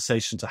important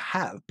conversation to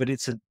have, but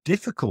it's a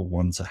difficult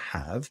one to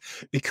have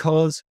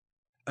because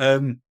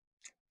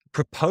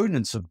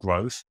proponents of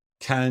growth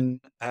can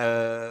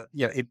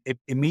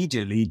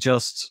immediately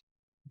just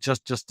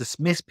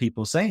dismiss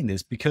people saying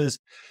this because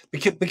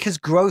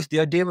growth,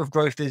 the idea of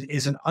growth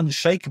is an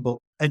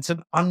unshakable, it's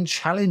an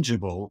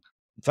unchallengeable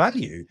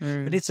value,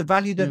 but it's a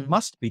value that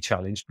must be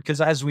challenged because,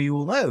 as we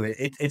all know,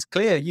 it's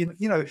clear, you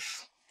know,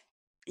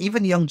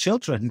 even young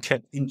children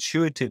can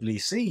intuitively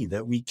see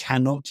that we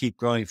cannot keep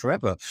growing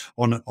forever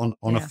on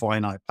a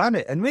finite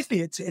planet. And really,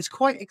 it's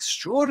quite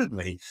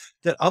extraordinary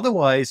that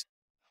otherwise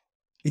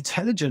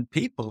intelligent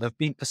people have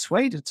been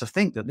persuaded to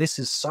think that this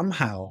is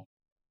somehow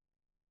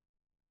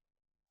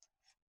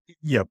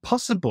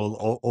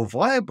possible or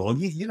viable.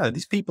 You know,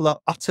 these people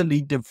are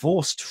utterly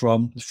divorced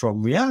from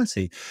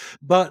reality,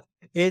 but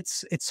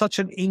it's such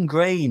an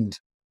ingrained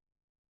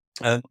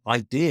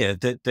idea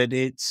that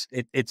it's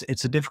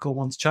a difficult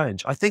one to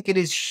challenge. I think it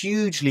is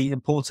hugely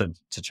important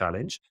to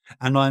challenge,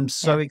 and I'm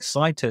so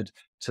excited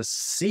to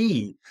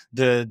see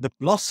the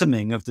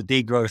blossoming of the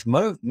degrowth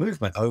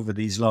movement over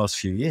these last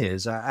few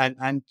years.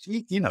 And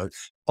you know,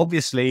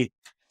 obviously,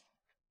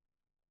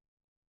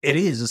 it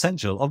is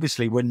essential.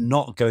 Obviously, we're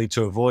not going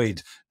to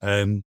avoid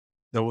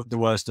the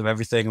worst of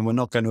everything, and we're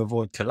not going to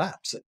avoid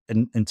collapse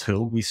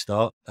until we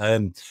start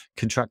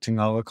contracting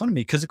our economy.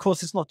 Because, of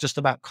course, it's not just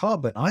about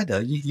carbon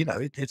either. You know,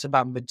 it's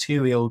about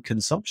material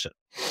consumption,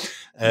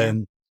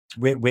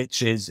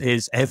 which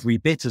is every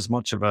bit as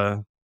much of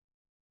an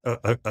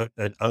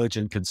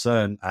urgent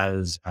concern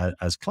as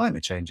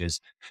climate change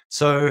is.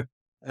 So,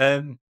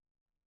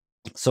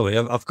 sorry,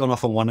 I've gone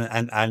off on one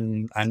and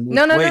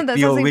No, wait that for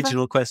your sounds like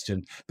original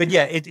question. But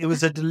yeah, it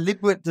was a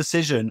deliberate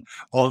decision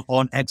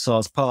on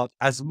XR's part.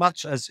 As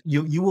much as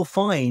you will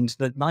find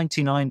that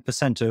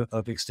 99%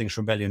 of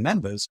Extinction Rebellion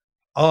members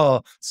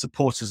are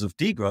supporters of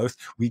degrowth.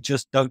 We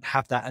just don't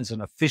have that as an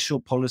official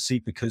policy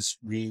because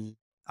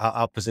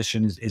our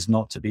position is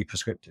not to be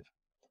prescriptive.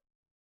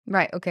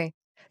 Right. Okay.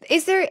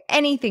 Is there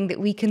anything that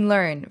we can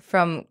learn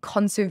from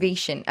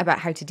conservation about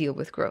how to deal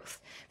with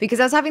growth? Because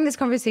I was having this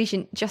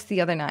conversation just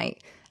the other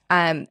night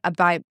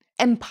about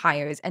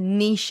empires and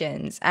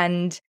nations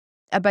and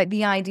about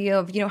the idea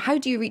of, you know, how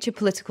do you reach a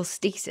political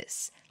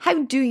stasis?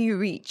 How do you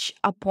reach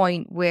a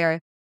point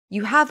where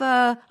you have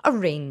a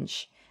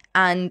range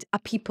and a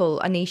people,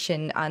 a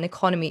nation, an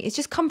economy is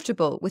just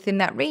comfortable within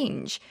that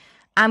range?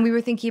 And we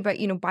were thinking about,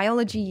 you know,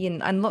 biology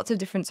and lots of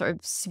different sort of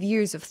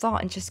spheres of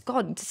thought. And just,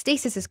 God,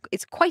 stasis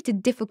it's quite a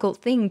difficult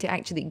thing to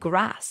actually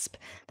grasp.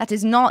 That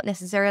is not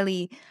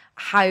necessarily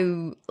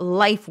how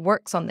life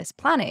works on this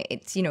planet.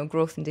 It's, you know,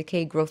 growth and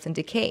decay, growth and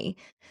decay.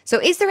 So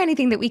is there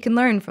anything that we can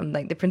learn from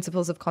like the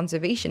principles of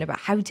conservation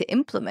about how to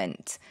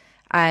implement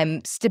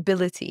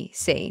stability,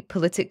 say,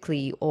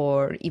 politically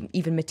or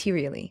even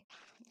materially?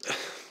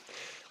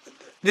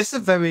 This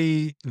is a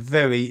very,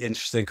 very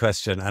interesting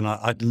question, and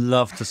I'd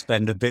love to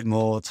spend a bit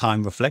more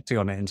time reflecting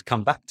on it and to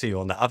come back to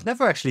you on that. I've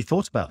never actually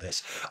thought about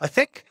this. I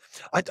think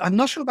I'm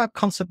not sure about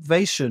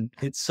conservation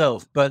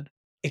itself, but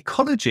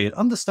ecology and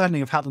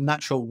understanding of how the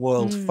natural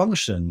world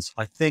functions,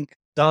 I think,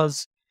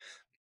 does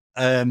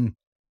give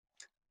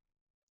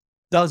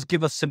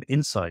us some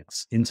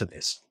insights into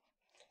this.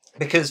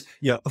 Because,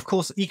 of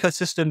course,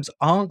 ecosystems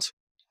aren't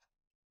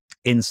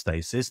in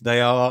stasis;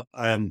 they are.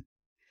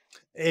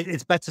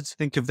 It's better to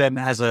think of them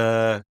as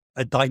a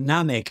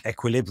dynamic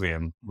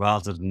equilibrium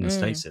rather than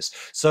stasis.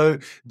 So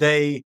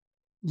they're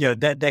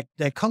dynamic,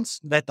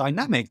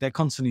 they're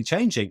constantly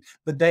changing,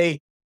 but they,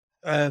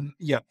 a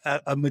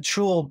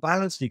mature,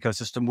 balanced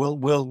ecosystem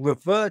will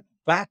revert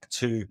back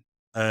to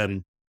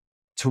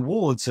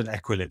towards an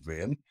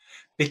equilibrium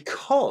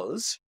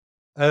because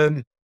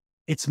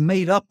it's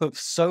made up of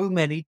so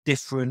many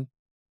different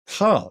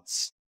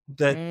parts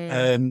that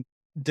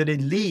that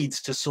it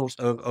leads to sort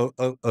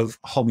of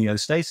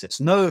homeostasis.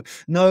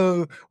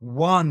 No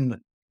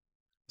one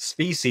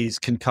species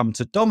can come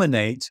to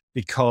dominate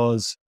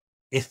because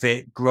if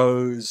it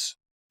grows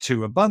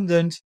too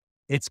abundant,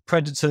 its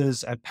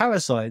predators and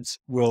parasites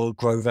will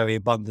grow very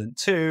abundant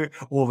too,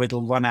 or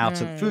it'll run out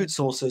of food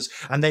sources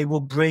and they will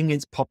bring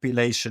its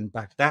population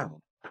back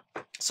down.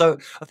 So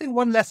I think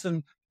one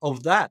lesson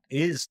of that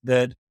is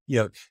that,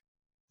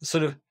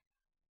 sort of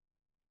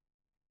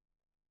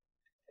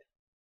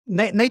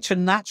nature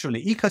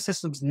naturally,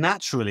 ecosystems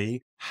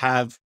naturally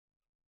have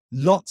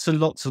lots and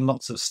lots and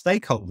lots of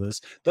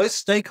stakeholders. Those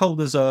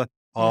stakeholders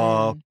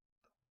are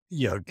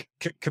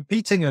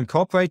competing and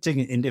cooperating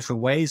in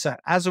different ways.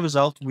 As a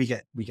result, we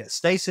get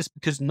stasis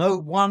because no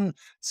one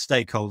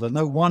stakeholder,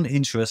 no one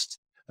interest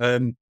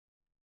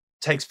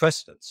takes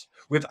precedence.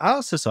 With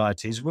our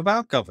societies, with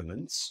our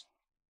governance,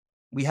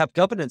 we have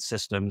governance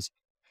systems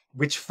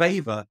which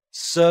favor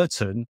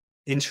certain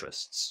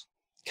interests,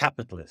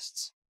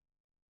 capitalists,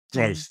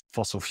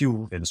 fossil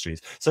fuel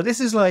industries. So this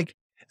is like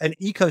an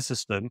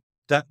ecosystem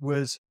that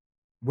was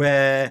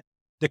where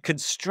the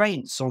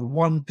constraints on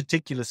one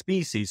particular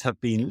species have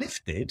been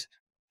lifted.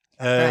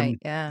 Right.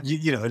 Yeah.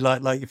 You know,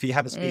 like if you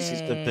have a species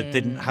that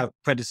didn't have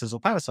predators or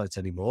parasites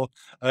anymore,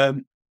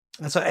 and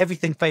so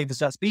everything favors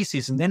that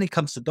species, and then it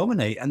comes to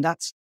dominate, and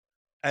that's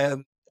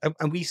and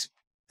we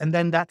and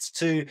then that's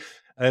to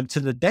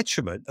the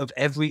detriment of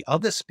every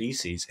other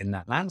species in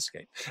that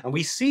landscape. And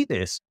we see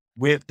this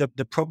with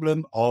the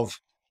problem of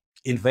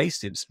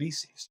invasive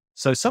species.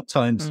 So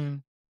sometimes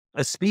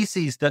a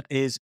species that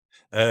is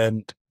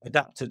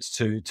adapted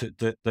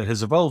that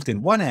has evolved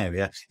in one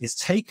area is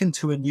taken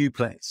to a new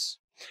place,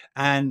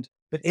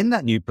 but in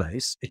that new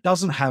place it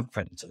doesn't have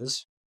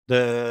predators.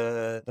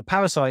 The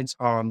parasites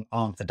aren't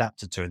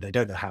adapted to it. They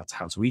don't know how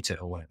to eat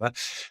it or whatever.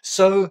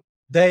 So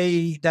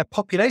their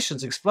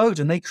populations explode,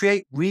 and they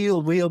create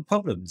real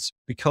problems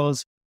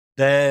because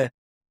the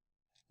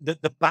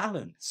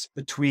balance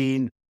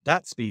between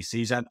that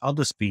species and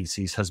other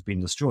species has been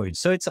destroyed.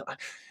 So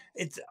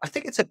I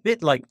think it's a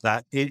bit like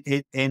that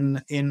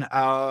in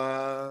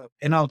our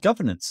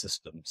governance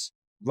systems,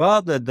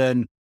 rather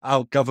than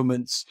our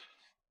governments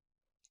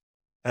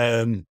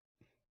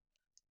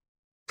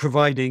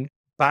providing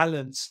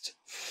balanced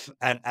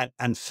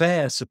and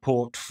fair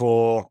support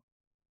for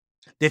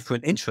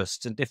different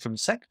interests and different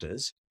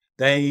sectors.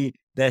 Their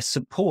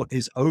support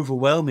is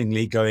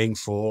overwhelmingly going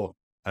for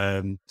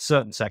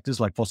certain sectors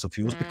like fossil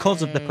fuels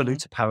because of the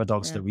polluter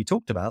paradox that we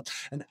talked about.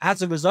 And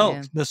as a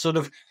result,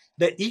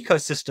 the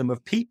ecosystem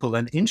of people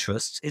and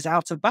interests is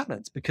out of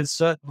balance because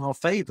certain are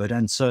favored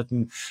and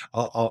certain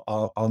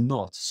are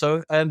not.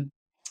 So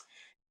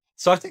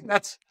I think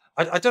that's,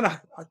 I don't know.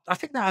 I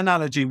think that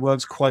analogy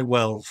works quite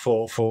well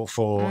for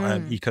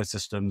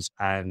ecosystems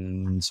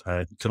and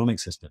economic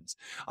systems.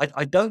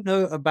 I don't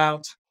know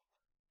about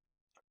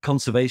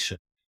conservation,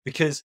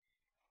 because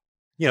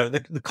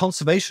the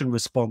conservation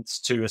response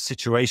to a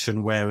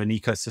situation where an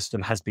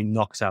ecosystem has been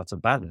knocked out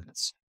of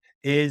balance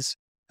is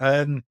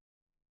to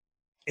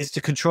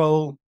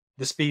control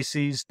the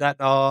species that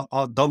are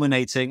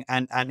dominating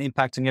and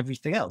impacting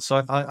everything else.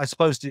 So I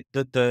suppose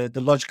the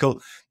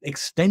logical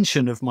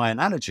extension of my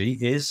analogy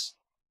is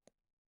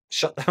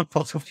shut down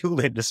fossil fuel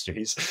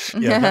industries.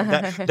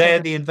 They're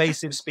the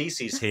invasive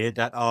species here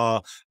that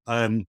are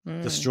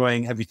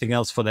destroying everything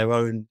else for their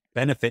own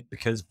benefit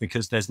because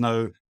there's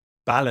no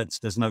balance,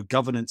 there's no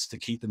governance to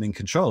keep them in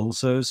control.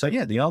 So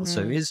yeah, the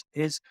answer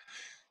is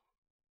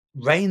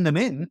rein them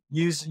in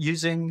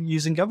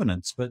using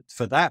governance. But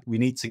for that, we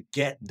need to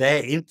get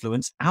their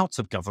influence out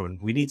of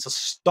government. We need to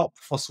stop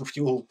fossil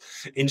fuel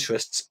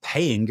interests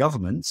paying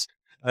governments,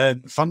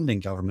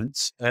 funding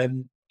governments,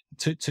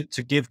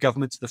 to give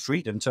governments the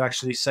freedom to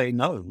actually say,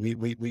 no,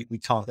 we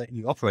can't let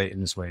you operate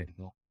in this way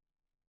anymore.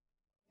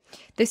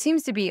 There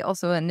seems to be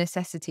also a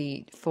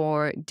necessity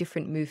for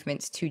different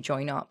movements to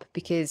join up,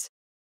 because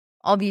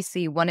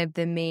obviously one of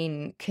the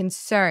main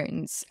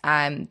concerns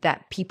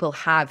that people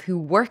have who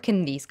work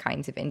in these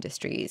kinds of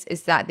industries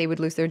is that they would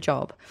lose their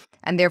job,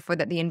 and therefore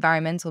that the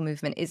environmental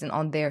movement isn't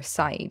on their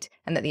side,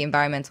 and that the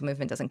environmental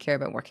movement doesn't care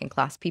about working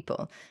class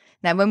people.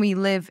 Now, when we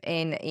live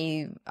in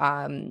a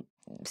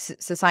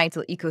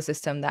societal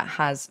ecosystem that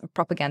has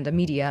propaganda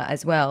media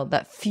as well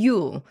that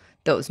fuel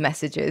those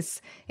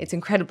messages, it's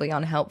incredibly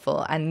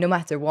unhelpful. And no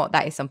matter what,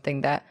 that is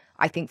something that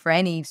I think for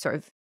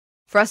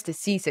us to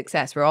see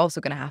success, we're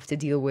also going to have to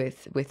deal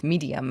with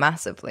media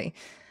massively.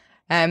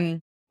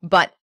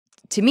 But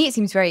to me, it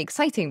seems very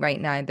exciting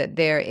right now that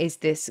there is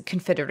this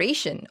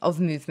confederation of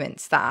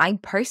movements that I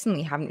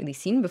personally haven't really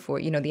seen before.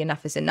 The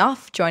Enough is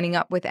Enough joining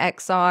up with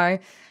XR,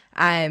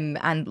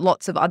 and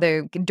lots of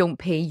other Don't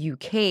Pay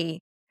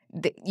UK.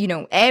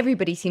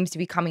 Everybody seems to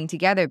be coming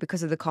together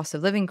because of the cost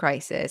of living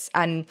crisis.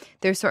 And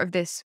there's sort of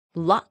this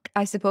luck,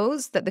 I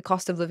suppose, that the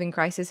cost of living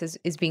crisis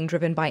is being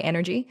driven by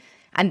energy.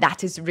 And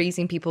that is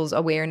raising people's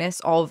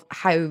awareness of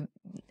how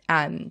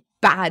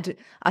bad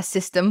a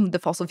system the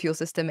fossil fuel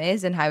system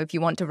is, and how if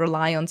you want to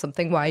rely on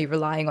something, why are you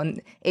relying on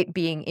it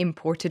being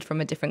imported from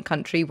a different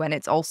country when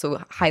it's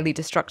also highly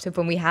destructive,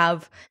 when we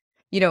have,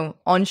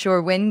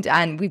 onshore wind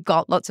and we've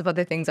got lots of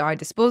other things at our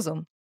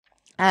disposal.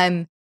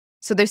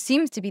 So there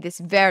seems to be this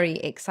very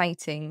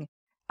exciting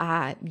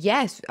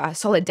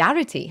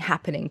solidarity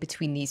happening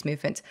between these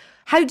movements.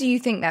 How do you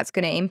think that's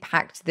going to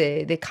impact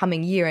the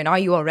coming year? And are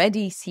you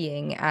already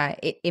seeing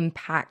it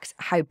impact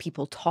how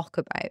people talk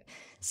about,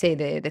 say,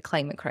 the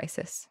climate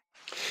crisis?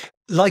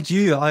 Like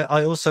you,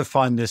 I also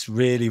find this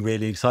really,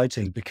 really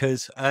exciting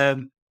because,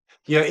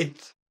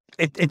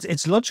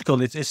 it's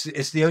logical.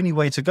 It's the only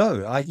way to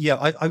go.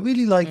 I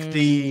really like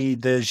the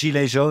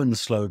Gilets jaunes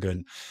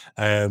slogan.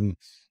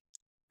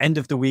 End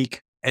of the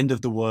week, end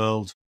of the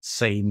world,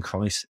 same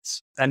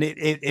crisis. And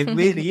it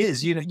really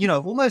is,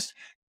 almost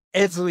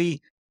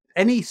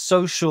any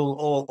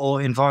social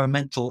or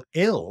environmental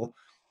ill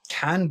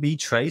can be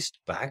traced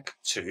back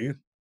to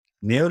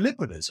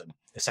neoliberalism,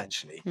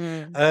 essentially.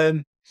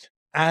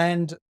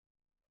 And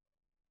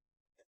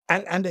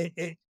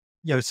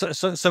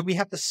So we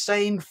have the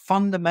same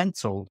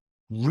fundamental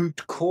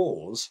root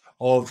cause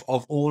of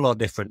all our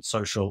different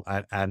social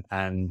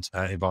and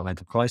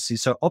environmental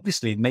crises. So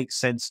obviously, it makes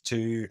sense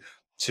to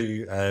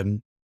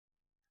um,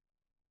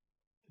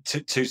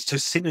 to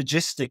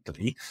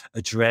synergistically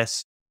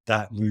address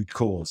that root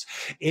cause.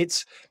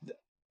 It's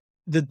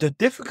the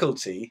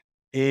difficulty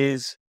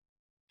is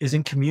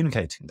in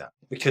communicating that,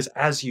 because,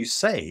 as you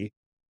say,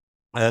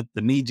 the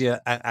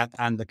media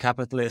and the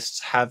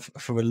capitalists have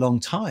for a long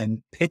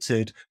time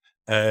pitted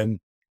um,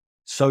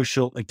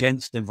 social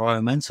against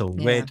environmental,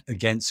 Yeah. red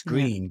against Yeah.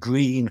 green.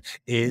 Green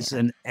is Yeah.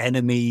 an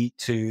enemy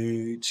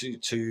to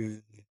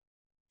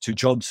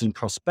jobs and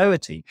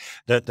prosperity.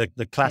 The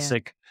Yeah.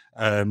 classic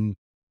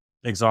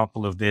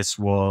example of this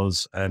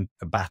was a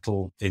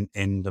battle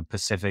in the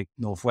Pacific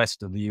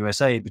Northwest of the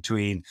USA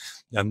between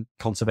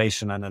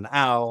conservation and an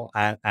owl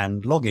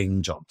and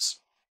logging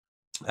jobs.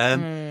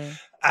 Um, Mm.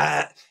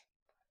 uh,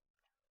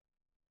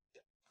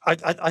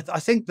 I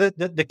think that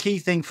the key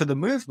thing for the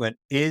movement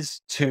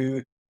is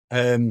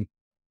um,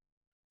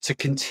 to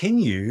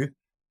continue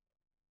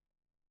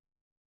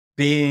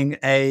being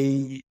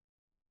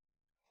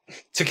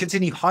to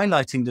continue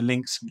highlighting the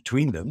links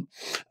between them,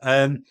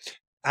 um,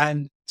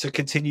 and to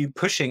continue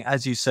pushing,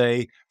 as you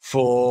say,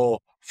 for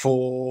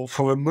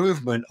a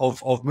movement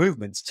of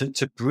movements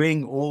to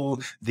bring all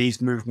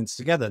these movements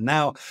together.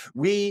 Now,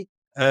 we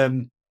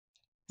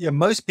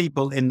most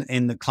people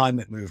in the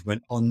climate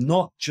movement are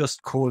not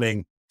just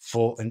calling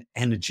for an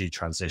energy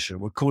transition.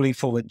 We're calling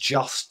for a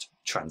just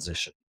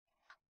transition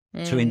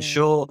to Mm.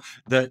 ensure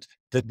that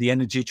the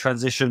energy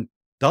transition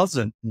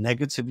doesn't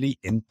negatively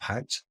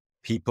impact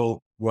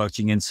people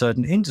working in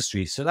certain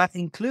industries. So that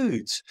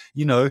includes,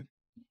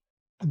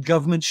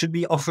 government should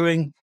be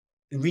offering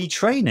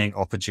retraining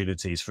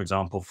opportunities, for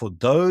example, for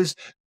those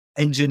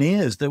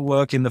engineers that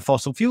work in the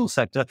fossil fuel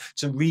sector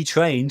to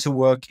retrain to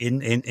work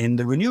in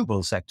the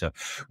renewable sector.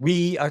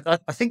 I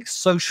think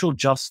social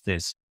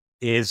justice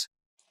is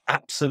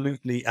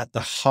absolutely at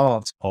the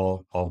heart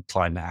of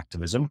climate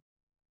activism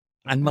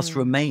and must Mm.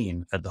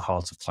 remain at the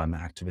heart of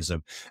climate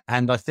activism.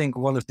 And I think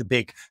one of the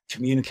big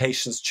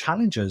communications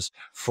challenges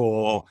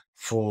for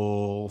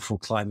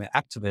climate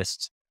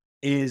activists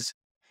is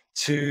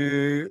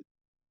to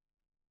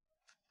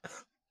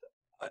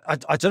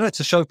I don't know,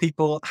 to show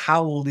people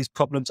how all these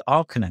problems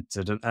are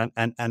connected,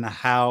 and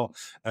how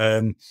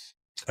an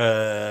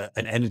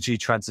energy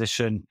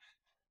transition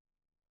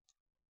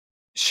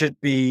should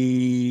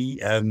be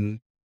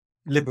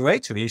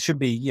liberatory. It should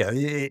be,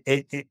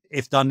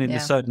 if done in a Yeah.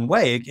 certain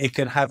way, it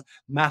can have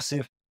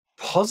massive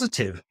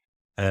positive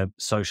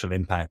social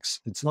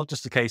impacts. It's not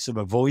just a case of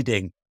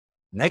avoiding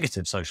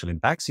negative social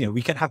impacts.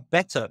 We can have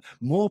better,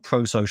 more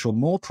pro-social,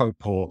 more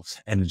pro-poor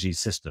energy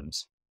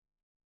systems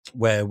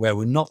where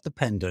we're not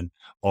dependent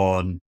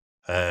on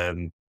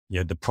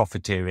the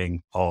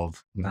profiteering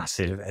of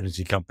massive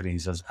energy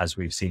companies, as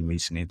we've seen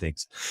recently in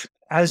things.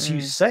 As you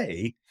Mm.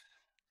 say,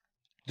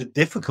 the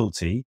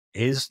difficulty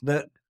is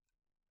that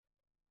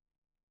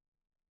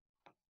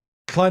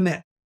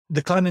climate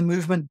the climate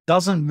movement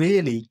doesn't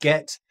really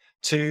get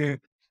to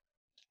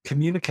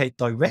communicate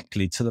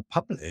directly to the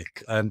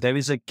public. There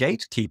is a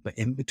gatekeeper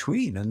in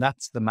between, and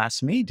that's the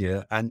mass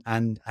media,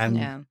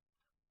 Yeah.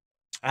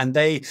 and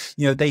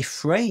they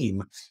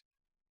frame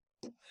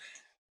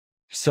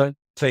certain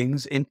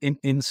things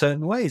in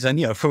certain ways.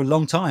 And for a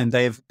long time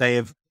they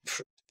have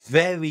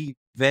very,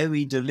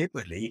 very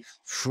deliberately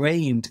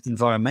framed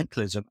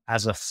environmentalism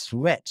as a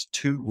threat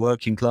to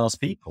working class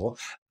people,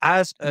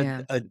 as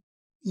Yeah.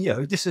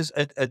 this is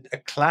a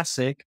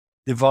classic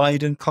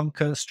divide and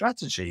conquer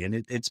strategy, and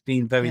it's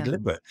been very Yeah.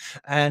 deliberate.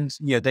 And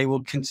they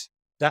will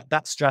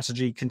that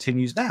strategy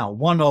continues now.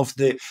 One of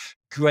the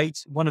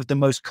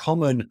most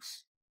common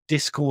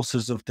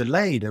discourses of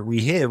delay that we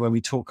hear when we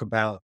talk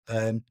about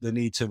the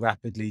need to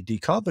rapidly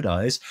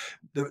decarbonize,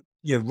 the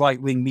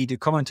right-wing media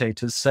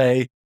commentators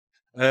say,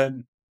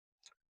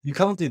 you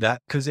can't do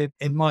that because it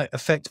might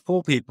affect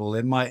poor people.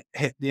 It might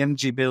hit the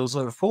energy bills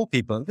of poor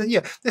people. But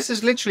this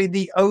is literally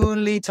the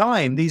only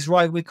time these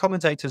right-wing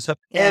commentators have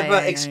Yeah. ever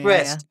Yeah. Yeah.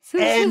 expressed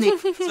any Yeah.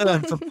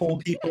 concern for poor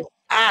people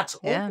at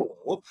Yeah.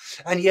 all,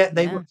 and yet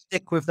they Yeah. will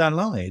stick with that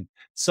line.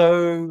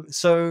 So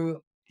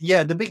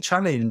yeah, the big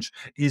challenge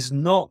is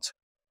not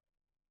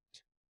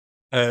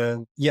uh,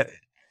 yeah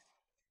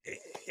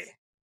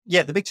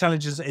the big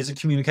challenge is a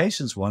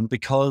communications one,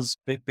 because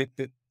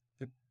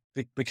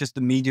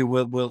the media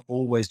will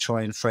always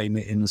try and frame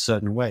it in a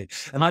certain way,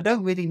 and I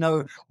don't really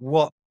know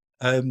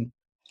um,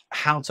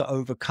 how to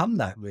overcome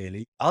that,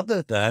 really,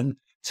 other than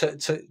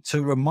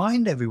to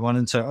remind everyone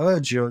and to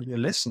urge your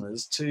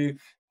listeners to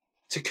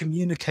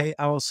communicate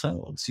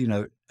ourselves.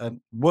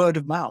 Word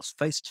of mouth,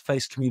 face to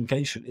face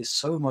communication is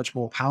so much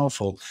more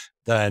powerful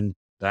than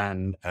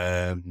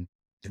the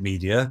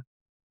media,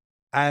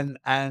 and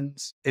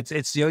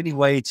it's the only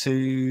way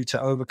to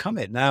overcome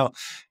it. Now,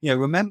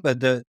 remember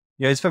that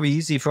it's very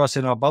easy for us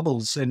in our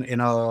bubbles, in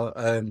our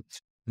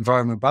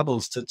environment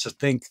bubbles, to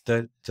think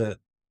that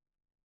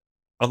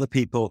other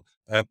people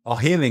are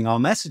hearing our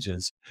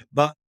messages,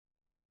 but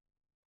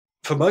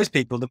for most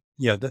people,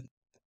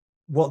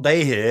 what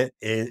they hear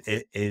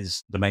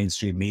is the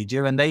mainstream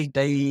media, and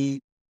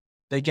they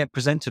get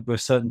presented with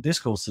certain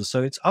discourses.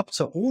 So it's up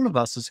to all of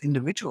us as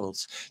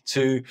individuals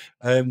to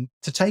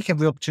take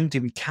every opportunity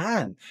we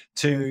can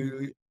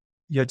to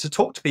to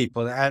talk to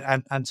people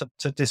and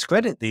to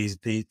discredit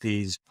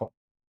these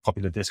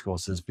popular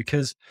discourses,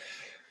 because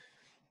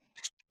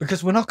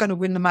we're not going to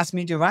win the mass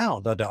media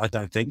round. I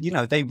don't think.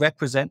 They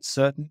represent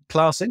certain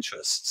class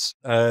interests.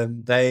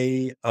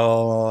 They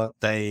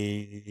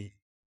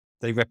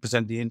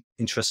represent the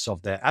interests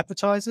of their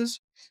advertisers.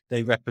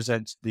 They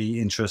represent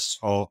the interests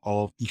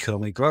of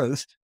economic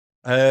growth.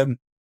 And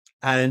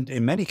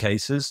in many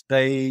cases,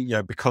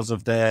 because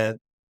of their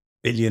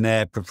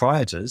billionaire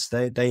proprietors,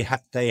 they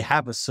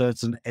have a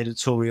certain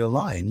editorial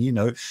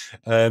line.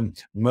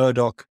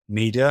 Murdoch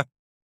Media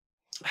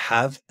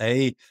have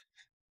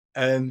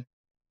um,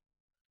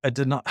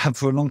 have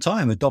for a long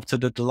time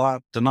adopted a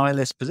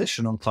denialist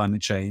position on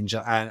climate change,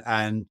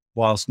 and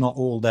whilst not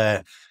all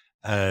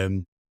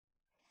um,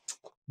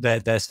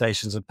 their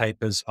stations and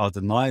papers are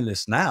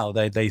denialists now,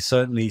 they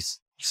certainly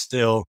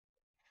still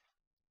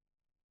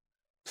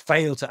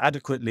fail to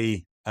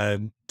adequately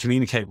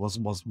communicate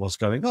what's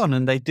going on,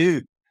 and they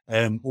do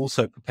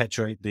also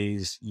perpetuate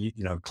these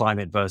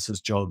climate versus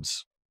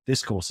jobs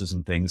discourses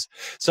and things.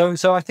 So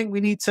I think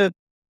we need to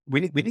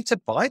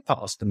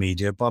bypass the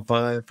media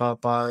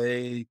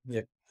by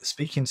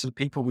speaking to the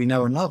people we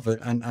know and love,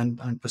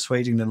 and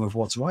persuading them of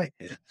what's right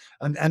here.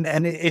 And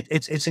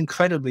it's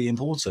incredibly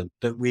important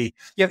that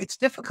it's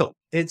difficult.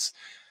 It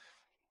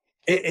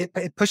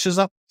pushes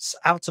us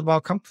out of our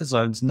comfort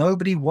zones.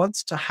 Nobody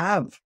wants to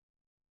have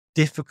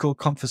difficult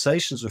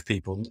conversations with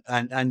people,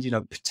 and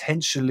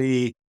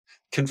potentially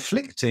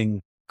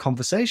conflicting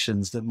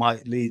conversations that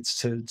might lead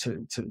to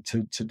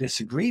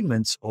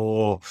disagreements,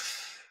 or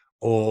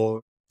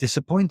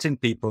disappointing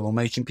people, or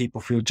making people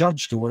feel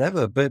judged, or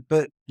whatever. But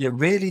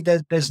really,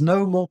 there's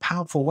no more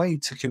powerful way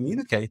to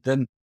communicate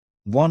than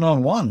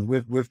one-on-one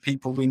with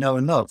people we know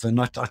and love.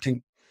 And I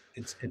think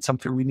it's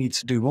something we need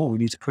to do more. We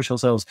need to push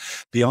ourselves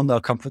beyond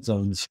our comfort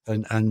zones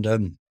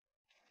and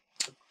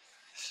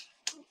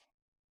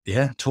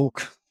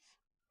talk.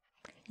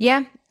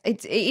 Yeah,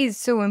 it is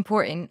so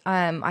important.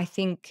 I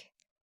think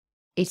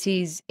it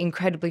is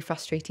incredibly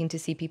frustrating to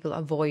see people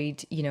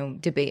avoid,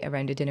 debate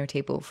around a dinner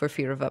table for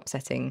fear of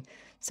upsetting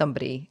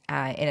somebody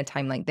in a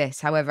time like this.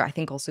 However, I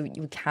think also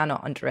you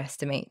cannot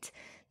underestimate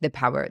the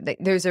power.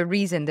 There's a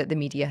reason that the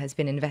media has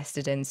been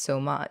invested in so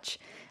much,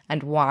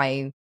 and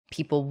why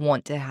people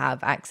want to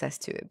have access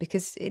to it,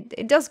 because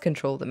it does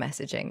control the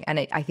messaging, and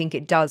I think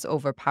it does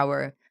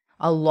overpower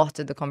a lot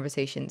of the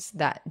conversations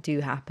that do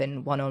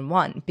happen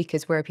one-on-one,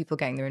 because where are people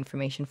getting their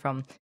information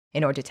from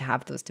in order to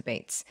have those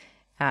debates,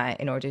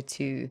 in order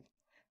to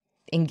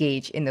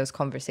engage in those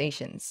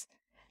conversations?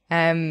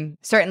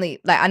 Certainly,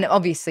 and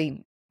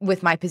obviously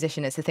with my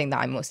position, it's the thing that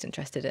I'm most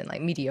interested in,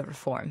 like media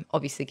reform,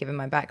 obviously, given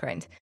my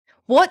background.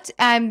 What,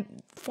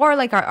 for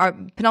like our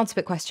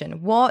penultimate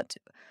question, what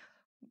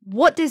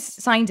does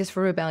Scientists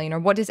for Rebellion, or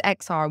what does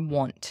XR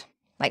want?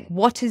 Like,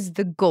 what is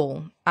the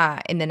goal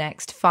in the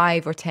next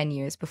 5 or 10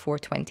 years before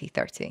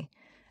 2030?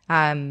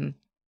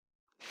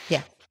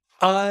 Yeah.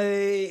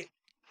 I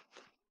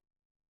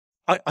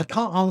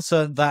can't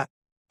answer that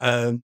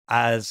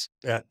as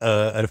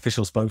an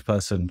official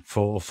spokesperson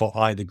for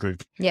either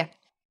group. Yeah.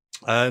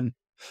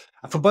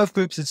 For both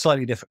groups, it's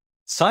slightly different.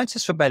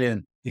 Scientists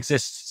Rebellion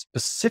exists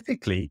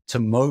specifically to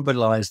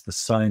mobilize the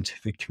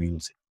scientific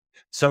community.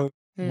 So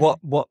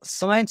what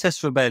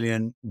Scientists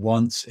Rebellion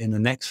wants in the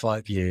next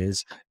 5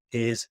 years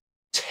is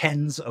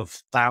tens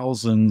of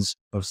thousands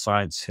of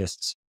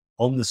scientists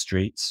on the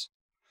streets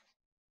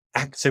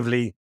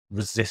actively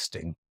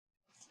resisting.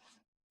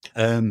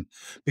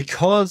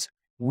 Because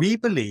we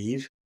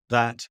believe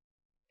that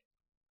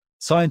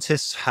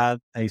scientists have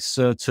a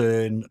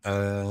certain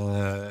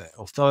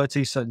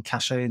authority, certain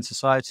cachet in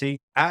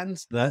society,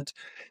 and that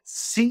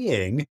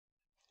seeing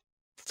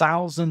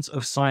thousands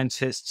of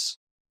scientists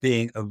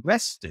being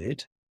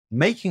arrested,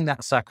 making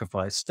that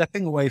sacrifice,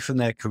 stepping away from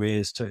their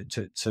careers to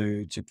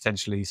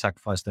potentially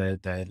sacrifice their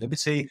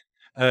liberty,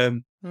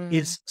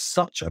 is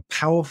such a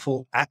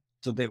powerful act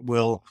that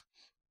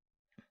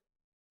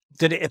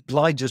it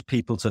obliges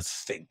people to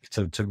think,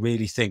 to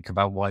really think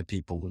about why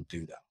people would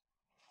do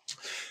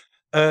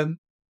that.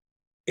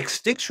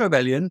 Extinction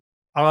Rebellion,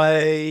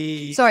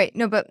 Sorry,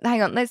 no, but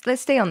hang on,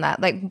 let's stay on that.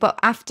 Like, but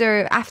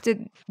after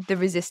the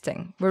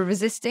resisting, we're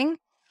resisting,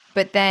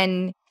 but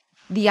then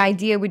the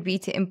idea would be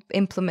to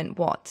implement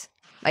what?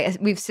 Like,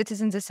 we've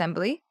citizens'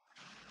 assembly,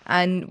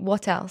 and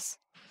what else?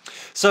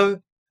 So,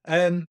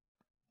 like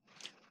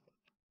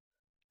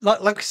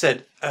I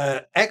said,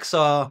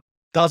 XR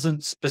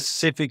doesn't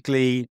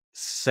specifically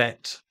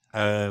set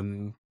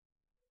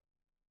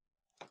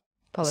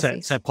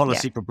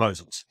policy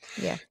proposals.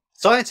 Yeah.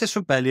 Scientists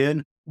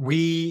Rebellion,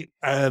 we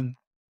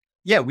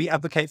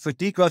advocate for a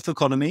degrowth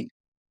economy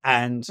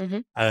and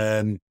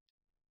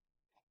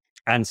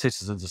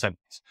citizens'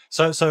 assemblies.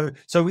 So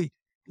we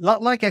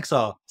like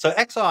XR. So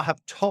XR have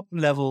top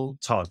level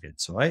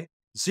targets, right?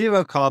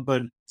 zero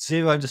carbon,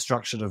 zero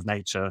destruction of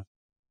nature,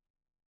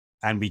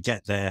 and we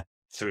get there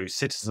through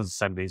citizens'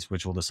 assemblies,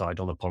 which will decide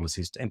on the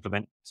policies to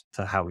implement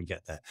to how we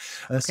get there.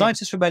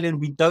 Scientist Rebellion,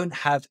 we don't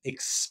have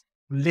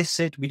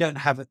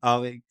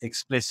our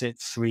explicit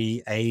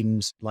three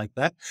aims like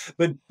that,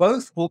 but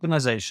both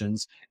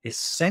organizations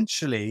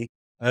essentially,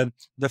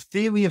 the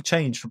theory of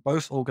change for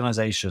both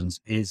organizations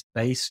is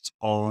based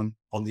on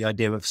the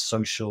idea of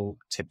social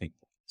tipping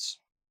points.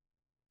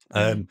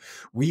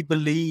 We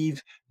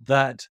believe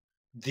that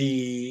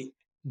the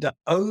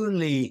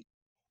only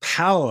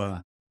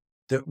power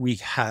that we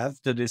have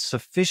that is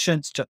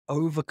sufficient to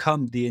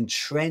overcome the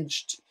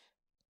entrenched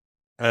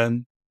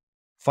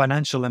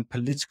financial and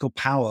political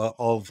power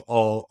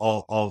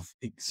of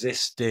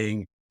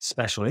existing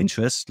special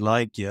interests,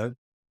 like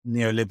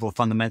neoliberal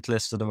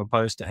fundamentalists that are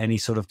opposed to any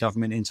sort of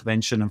government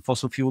intervention, and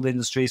fossil fuel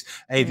industries,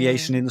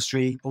 aviation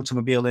industry,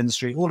 automobile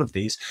industry, all of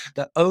these.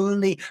 The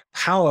only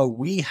power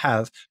we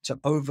have to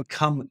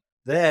overcome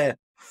their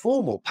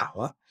formal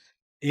power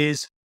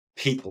is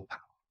people power.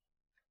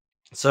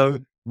 So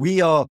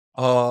we are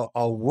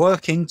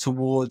working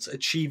towards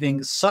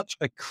achieving such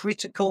a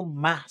critical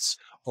mass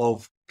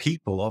of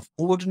people, of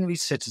ordinary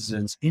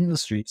citizens in the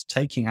streets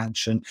taking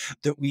action,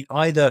 that we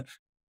either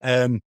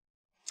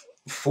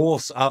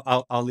force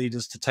our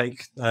leaders to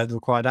take the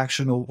required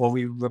action, or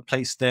we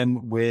replace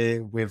them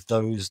with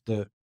those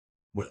that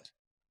will.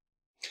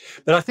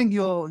 But I think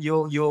you're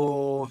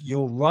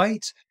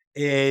right.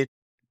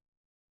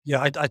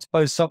 I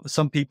suppose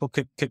some people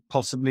could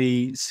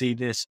possibly see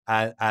this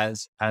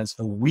as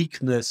a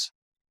weakness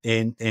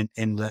in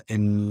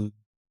the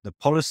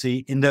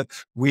policy, in that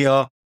we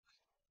are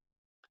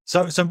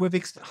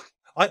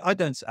I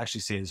don't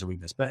actually see it as a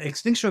weakness, but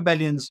Extinction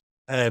Rebellion's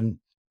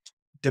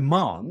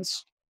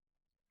demands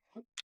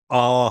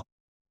are,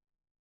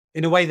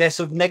 in a way, they're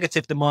sort of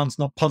negative demands,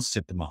 not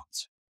positive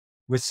demands.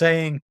 We're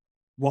saying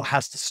what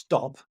has to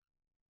stop.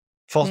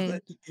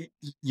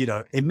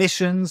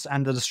 Emissions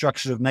and the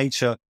destruction of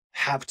nature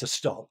have to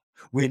stop.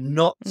 We're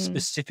not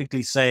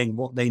specifically saying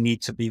what they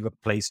need to be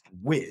replaced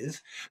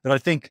with, but I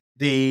think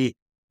the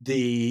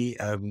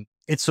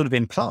it's sort of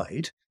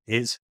implied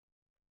is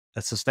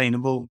a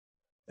sustainable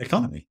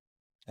economy.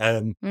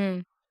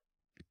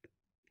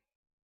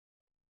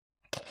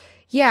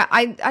 Yeah,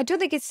 I don't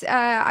think it's,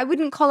 I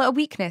wouldn't call it a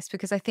weakness,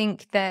 because I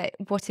think that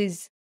what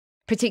is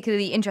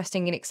particularly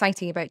interesting and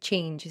exciting about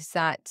change is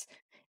that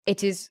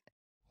it is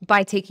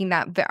by taking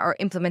that or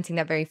implementing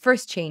that very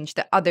first change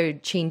that other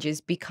changes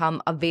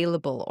become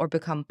available or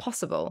become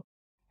possible.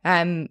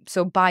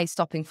 So by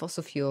stopping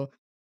fossil fuel,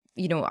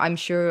 I'm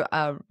sure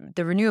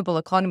the renewable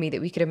economy that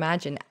we could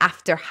imagine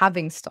after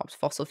having stopped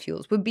fossil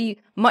fuels would be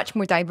much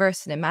more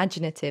diverse and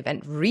imaginative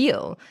and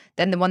real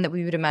than the one that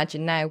we would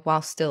imagine now,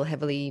 while still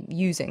heavily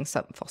using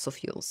some fossil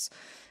fuels.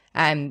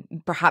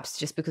 Perhaps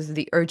just because of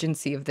the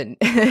urgency of the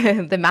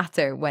the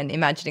matter when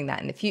imagining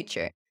that in the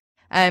future.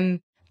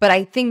 But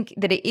I think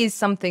that it is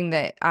something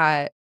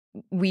that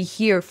we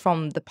hear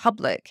from the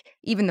public,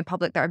 even the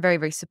public that are very,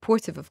 very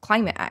supportive of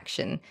climate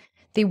action.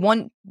 They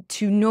want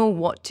to know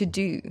what to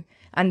do,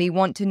 and they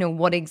want to know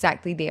what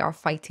exactly they are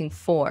fighting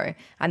for,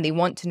 and they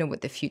want to know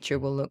what the future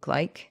will look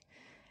like.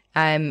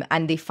 And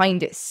they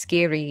find it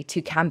scary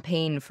to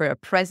campaign for a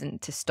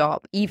present to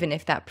stop, even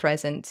if that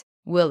present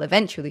will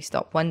eventually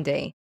stop one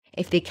day,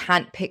 if they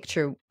can't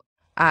picture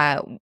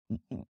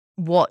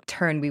what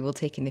turn we will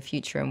take in the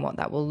future and what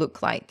that will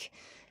look like.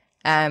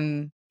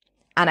 And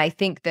I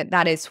think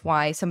that is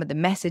why some of the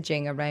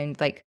messaging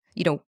around, like,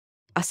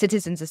 a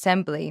citizens'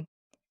 assembly,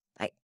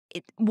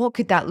 what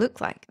could that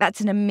look like?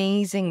 That's an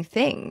amazing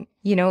thing.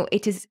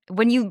 It is,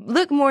 when you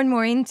look more and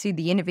more into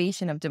the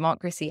innovation of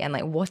democracy and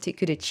like what it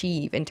could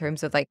achieve in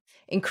terms of like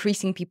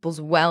increasing people's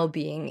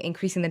well-being,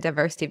 increasing the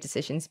diversity of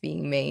decisions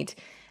being made,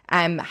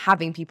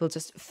 having people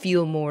just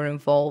feel more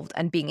involved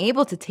and being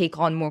able to take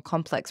on more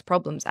complex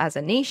problems as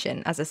a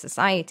nation, as a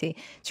society.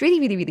 It's really,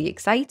 really, really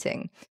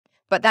exciting.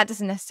 But that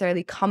doesn't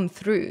necessarily come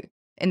through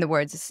in the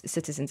words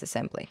citizens'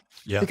 assembly,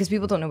 because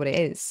people don't know what it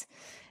is.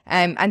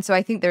 And so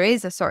I think there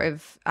is a sort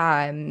of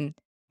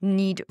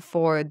need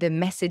for the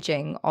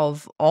messaging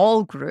of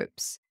all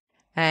groups.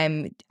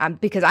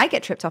 Because I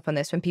get tripped up on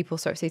this when people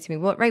sort of say to me,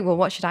 well,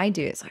 what should I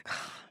do? It's like,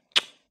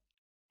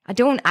 I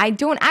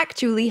don't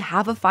actually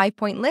have a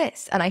 5-point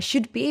list, and I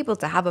should be able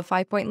to have a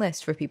 5-point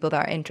list for people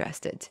that are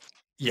interested,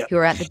 who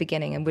are at the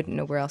beginning and wouldn't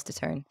know where else to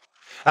turn.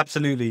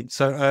 Absolutely.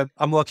 So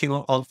I'm working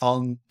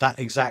on that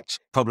exact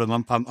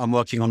problem. I'm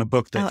working on a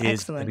book that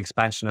is an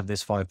expansion of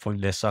this 5-point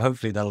list. So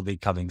hopefully that'll be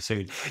coming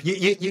soon.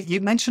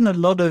 You mentioned a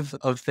lot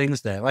of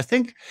things there. I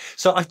think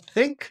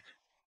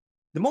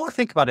the more I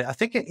think about it, I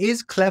think it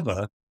is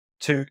clever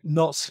to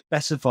not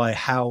specify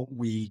how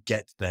we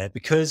get there,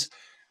 because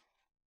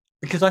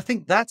I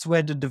think that's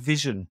where the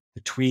division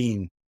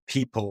between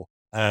people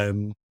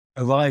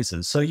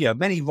arises. So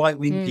many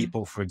right-wing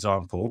people, for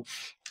example,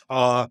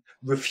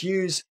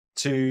 refuse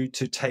to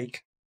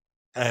take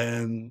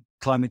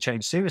climate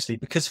change seriously,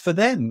 because for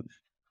them,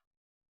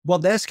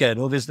 what they're scared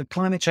of is that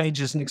climate change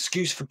is an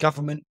excuse for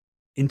government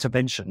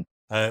intervention,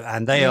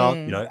 and they are,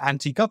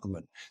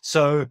 anti-government.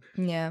 So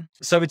Yeah.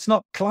 it's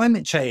not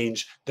climate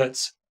change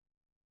that's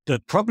the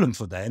problem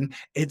for them.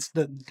 It's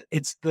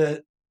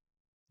the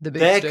The big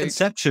their state.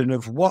 conception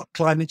of what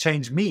climate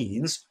change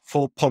means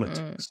for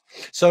politics.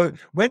 So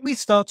when we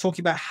start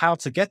talking about how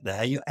to get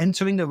there, you're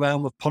entering the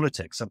realm of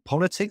politics, and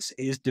politics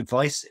is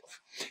divisive.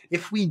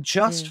 If we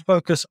just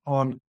focus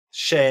on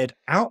shared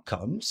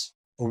outcomes,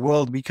 a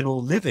world we can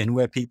all live in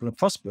where people are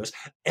prosperous,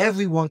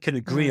 everyone can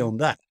agree on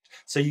that.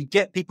 So you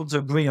get people to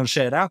agree on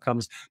shared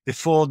outcomes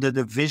before the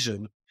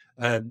division,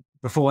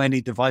 before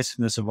any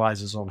divisiveness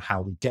arises on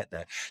how we get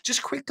there.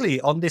 Just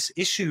quickly on this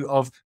issue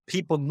of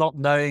people not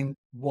knowing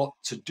what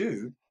to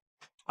do,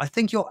 I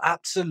think you're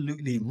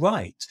absolutely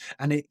right.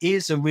 And it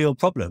is a real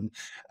problem.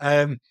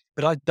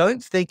 But I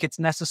don't think it's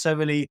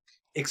necessarily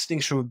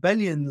Extinction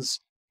Rebellion's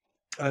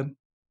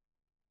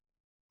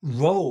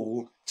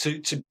role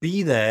to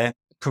be there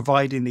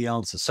providing the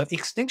answer. So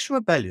Extinction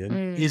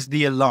Rebellion is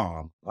the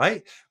alarm,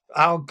 right?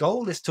 Our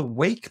goal is to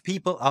wake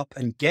people up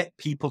and get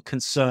people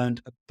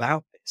concerned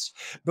about this.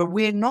 But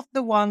we're not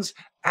the ones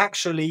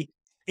actually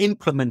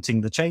implementing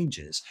the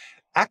changes.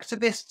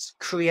 Activists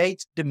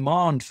create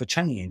demand for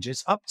change.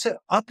 It's up to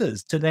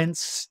others to then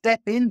step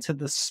into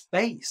the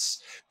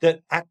space that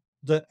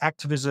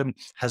activism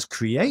has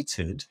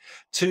created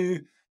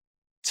to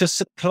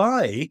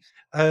supply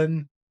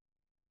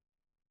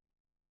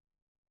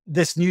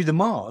this new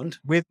demand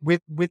with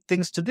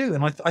things to do.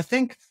 And I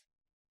think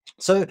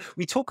so.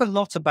 We talk a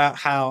lot about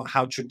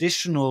how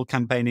traditional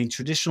campaigning,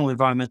 traditional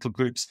environmental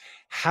groups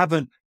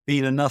haven't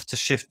been enough to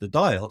shift the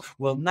dial.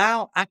 Well,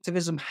 now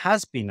activism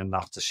has been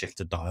enough to shift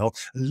the dial.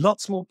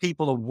 Lots more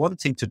people are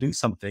wanting to do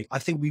something. I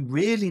think we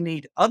really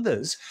need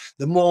others,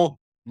 the more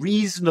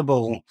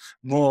reasonable,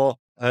 more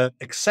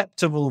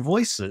acceptable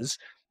voices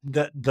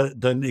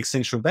than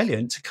Extinction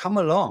Rebellion, to come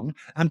along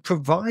and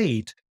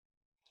provide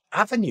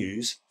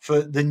avenues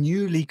for the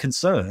newly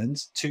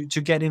concerned to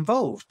get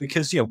involved.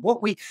 Because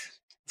what we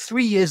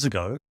 3 years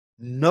ago,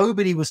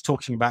 nobody was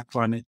talking about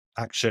climate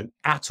action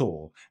at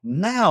all.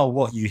 Now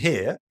what you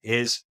hear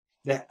is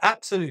they're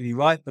absolutely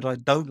right, but I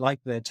don't like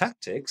their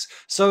tactics.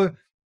 So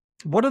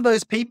what are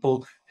those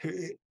people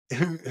who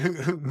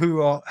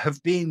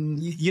have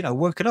been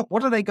woken up?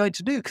 What are they going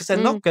to do? Because they're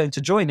not going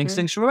to join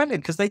Extinction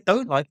Rebellion because they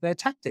don't like their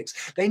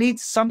tactics. They need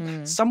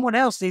someone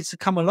else needs to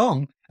come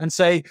along and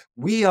say,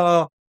 we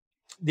are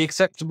the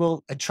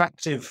acceptable,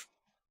 attractive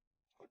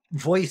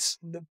voice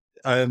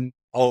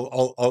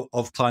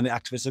of climate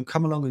activism.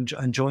 Come along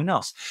and join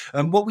us.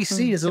 And what we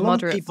see is a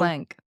lot of people.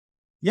 Flank.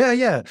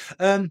 Yeah.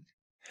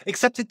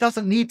 Except it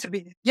doesn't need to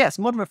be. Yes,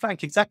 moderate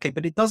flank, exactly.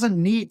 But it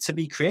doesn't need to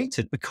be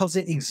created because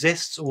it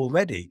exists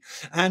already.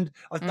 And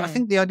I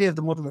think the idea of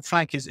the moderate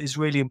flank is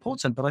really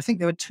important. But I think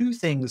there are two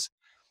things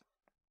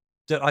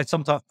that I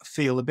sometimes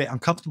feel a bit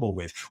uncomfortable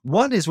with.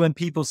 One is when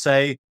people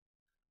say,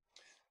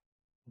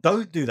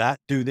 don't do that,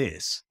 do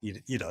this,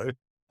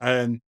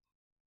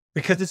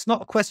 because it's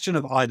not a question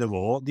of either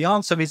or. The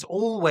answer is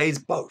always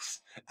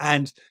both.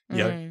 And,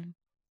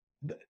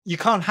 you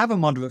can't have a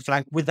moderate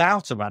flank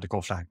without a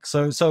radical flank.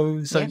 So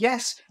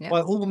yes, by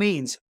all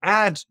means,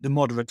 add the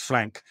moderate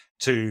flank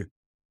to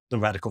the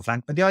radical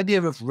flank. But the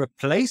idea of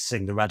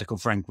replacing the radical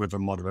flank with a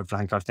moderate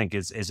flank, I think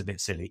is a bit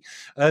silly.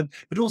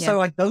 But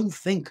also, I don't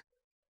think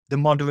the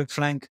moderate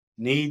flank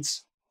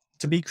needs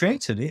to be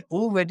created. It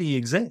already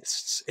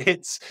exists.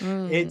 It's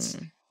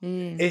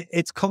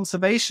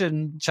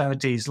conservation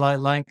charities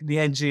like the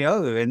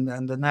NGO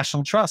and the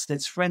National Trust.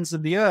 It's Friends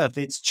of the Earth.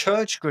 It's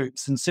church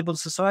groups and civil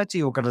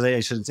society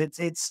organizations.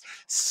 It's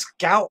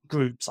scout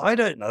groups. I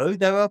don't know.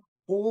 There are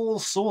all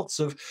sorts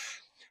of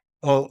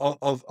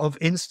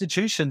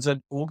institutions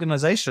and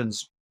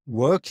organizations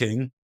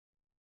working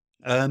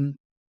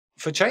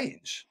for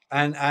change,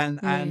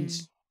 and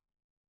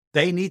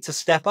they need to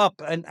step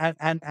up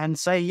and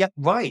say, yeah,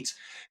 right,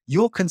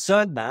 you're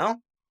concerned now.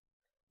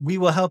 We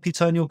will help you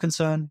turn your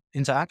concern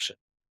into action.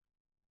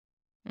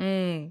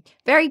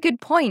 Very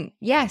good point.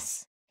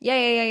 Yes.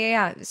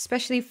 Yeah.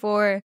 Especially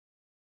for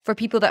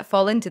people that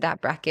fall into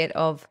that bracket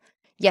of,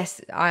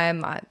 yes,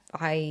 I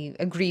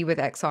agree with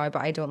XR,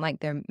 but I don't like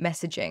their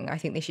messaging. I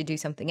think they should do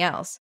something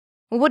else.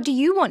 Well, what do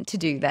you want to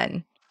do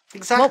then?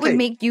 Exactly. What would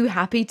make you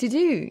happy to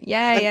do?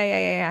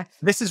 Yeah.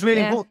 This is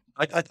really important.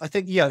 I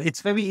think,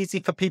 it's very easy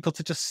for people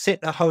to just sit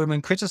at home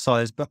and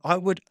criticize, but I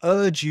would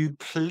urge you,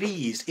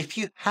 please, if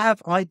you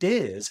have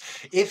ideas,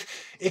 if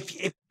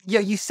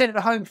you sit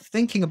at home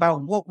thinking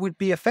about what would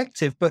be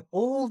effective, but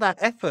all that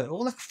effort,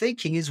 all that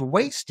thinking is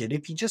wasted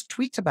if you just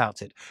tweet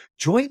about it.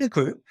 Join a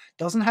group,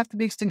 doesn't have to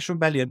be Extinction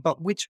Rebellion, but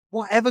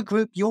whatever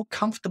group you're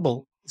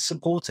comfortable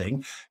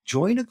supporting,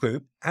 join a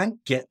group and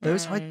get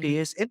those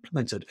ideas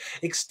implemented.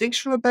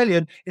 Extinction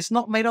Rebellion is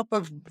not made up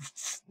of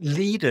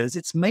leaders.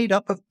 It's made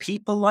up of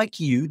people like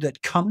you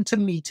that come to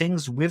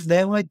meetings with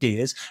their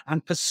ideas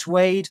and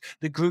persuade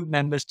the group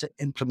members to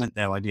implement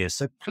their ideas.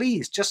 So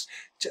please, just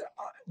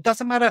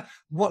doesn't matter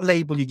what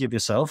label you give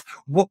yourself,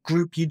 what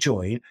group you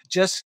join,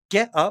 just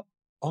get up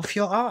off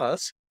your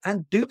arse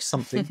and do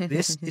something.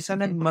 This is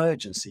an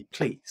emergency,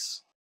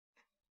 please.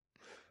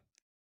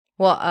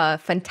 What a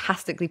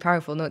fantastically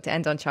powerful note to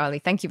end on, Charlie.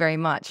 Thank you very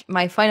much.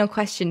 My final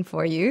question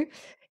for you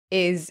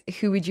is,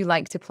 who would you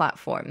like to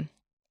platform?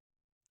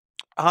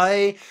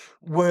 I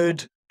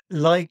would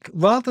like,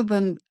 rather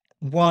than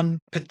one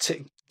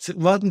particular,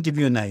 rather than give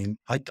you a name,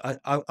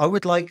 I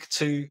would like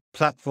to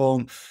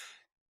platform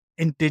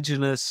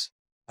indigenous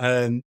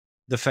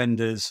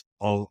defenders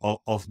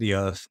of the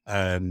earth,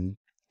 from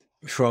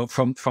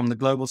the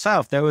global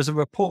south. There was a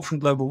report from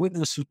Global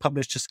Witness was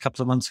published just a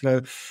couple of months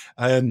ago.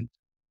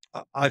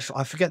 I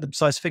forget the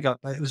precise figure,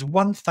 but it was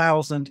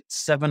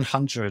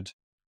 1,700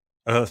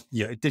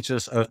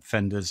 indigenous earth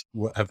defenders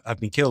have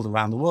been killed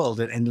around the world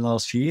in the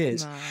last few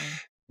years. Wow.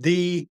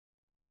 The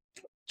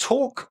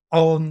talk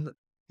on,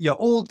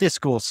 all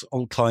discourse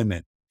on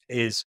climate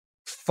is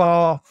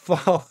far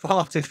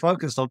too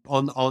focused on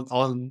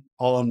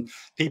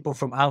people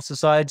from our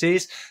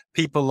societies,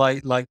 people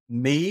like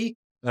me,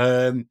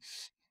 and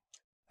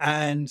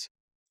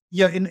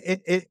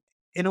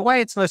in a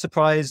way, it's no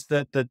surprise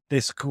that the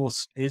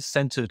discourse is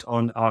centered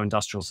on our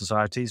industrial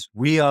societies.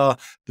 We are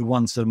the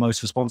ones that are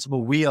most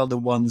responsible. We are the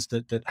ones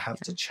that have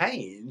to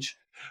change.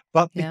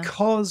 But Yeah.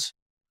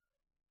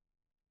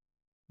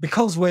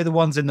 because we're the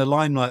ones in the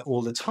limelight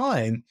all the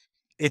time,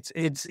 it's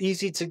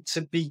easy to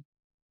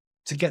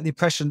get the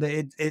impression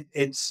that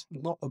it's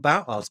not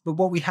about us. But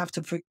what we have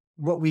to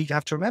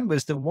remember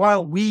is that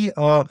while we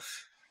are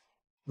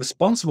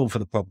responsible for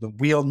the problem,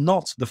 we are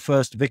not the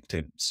first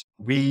victims.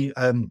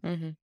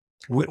 Mhm.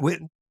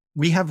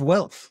 We have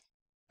wealth,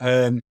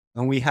 and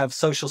we have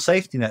social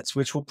safety nets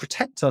which will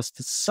protect us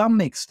to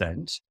some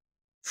extent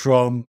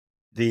from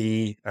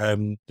the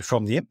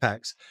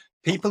impacts.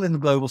 People in the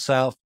global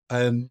south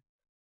don't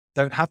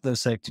have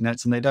those safety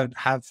nets, and they don't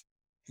have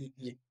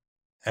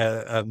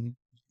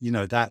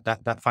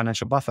that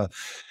financial buffer.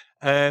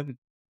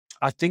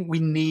 I think we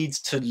need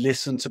to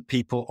listen to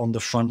people on the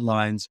front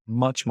lines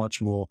much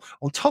more.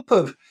 On top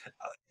of,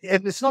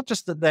 and it's not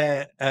just that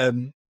they're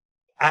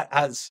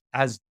as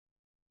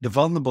the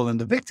vulnerable and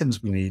the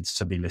victims, we need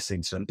to be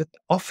listening to them, but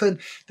often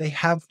they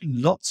have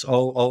lots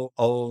of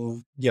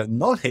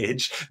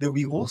knowledge that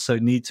we also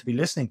need to be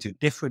listening to.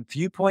 Different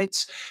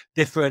viewpoints,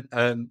 different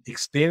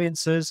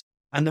experiences.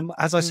 And then,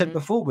 as I said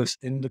before,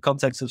 in the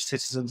context of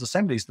citizens'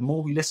 assemblies, the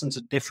more we listen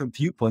to different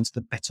viewpoints,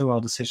 the better our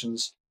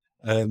decisions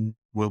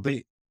will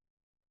be.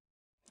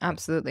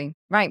 Absolutely.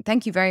 Right.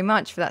 Thank you very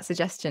much for that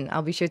suggestion.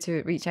 I'll be sure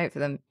to reach out for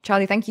them.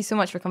 Charlie, thank you so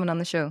much for coming on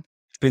the show.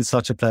 It's been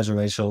such a pleasure,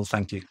 Rachel.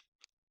 Thank you.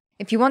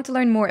 If you want to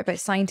learn more about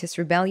Scientist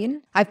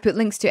Rebellion, I've put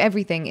links to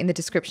everything in the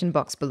description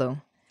box below.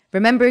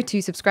 Remember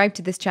to subscribe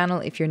to this channel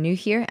if you're new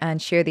here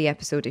and share the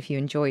episode if you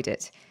enjoyed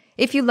it.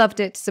 If you loved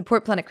it,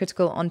 support Planet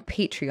Critical on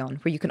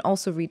Patreon, where you can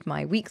also read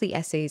my weekly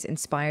essays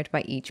inspired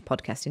by each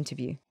podcast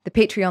interview. The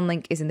Patreon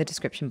link is in the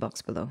description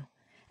box below.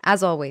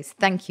 As always,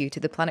 thank you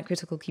to the Planet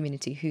Critical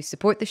community who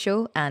support the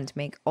show and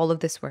make all of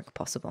this work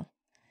possible.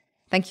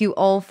 Thank you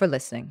all for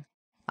listening.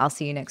 I'll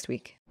see you next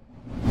week.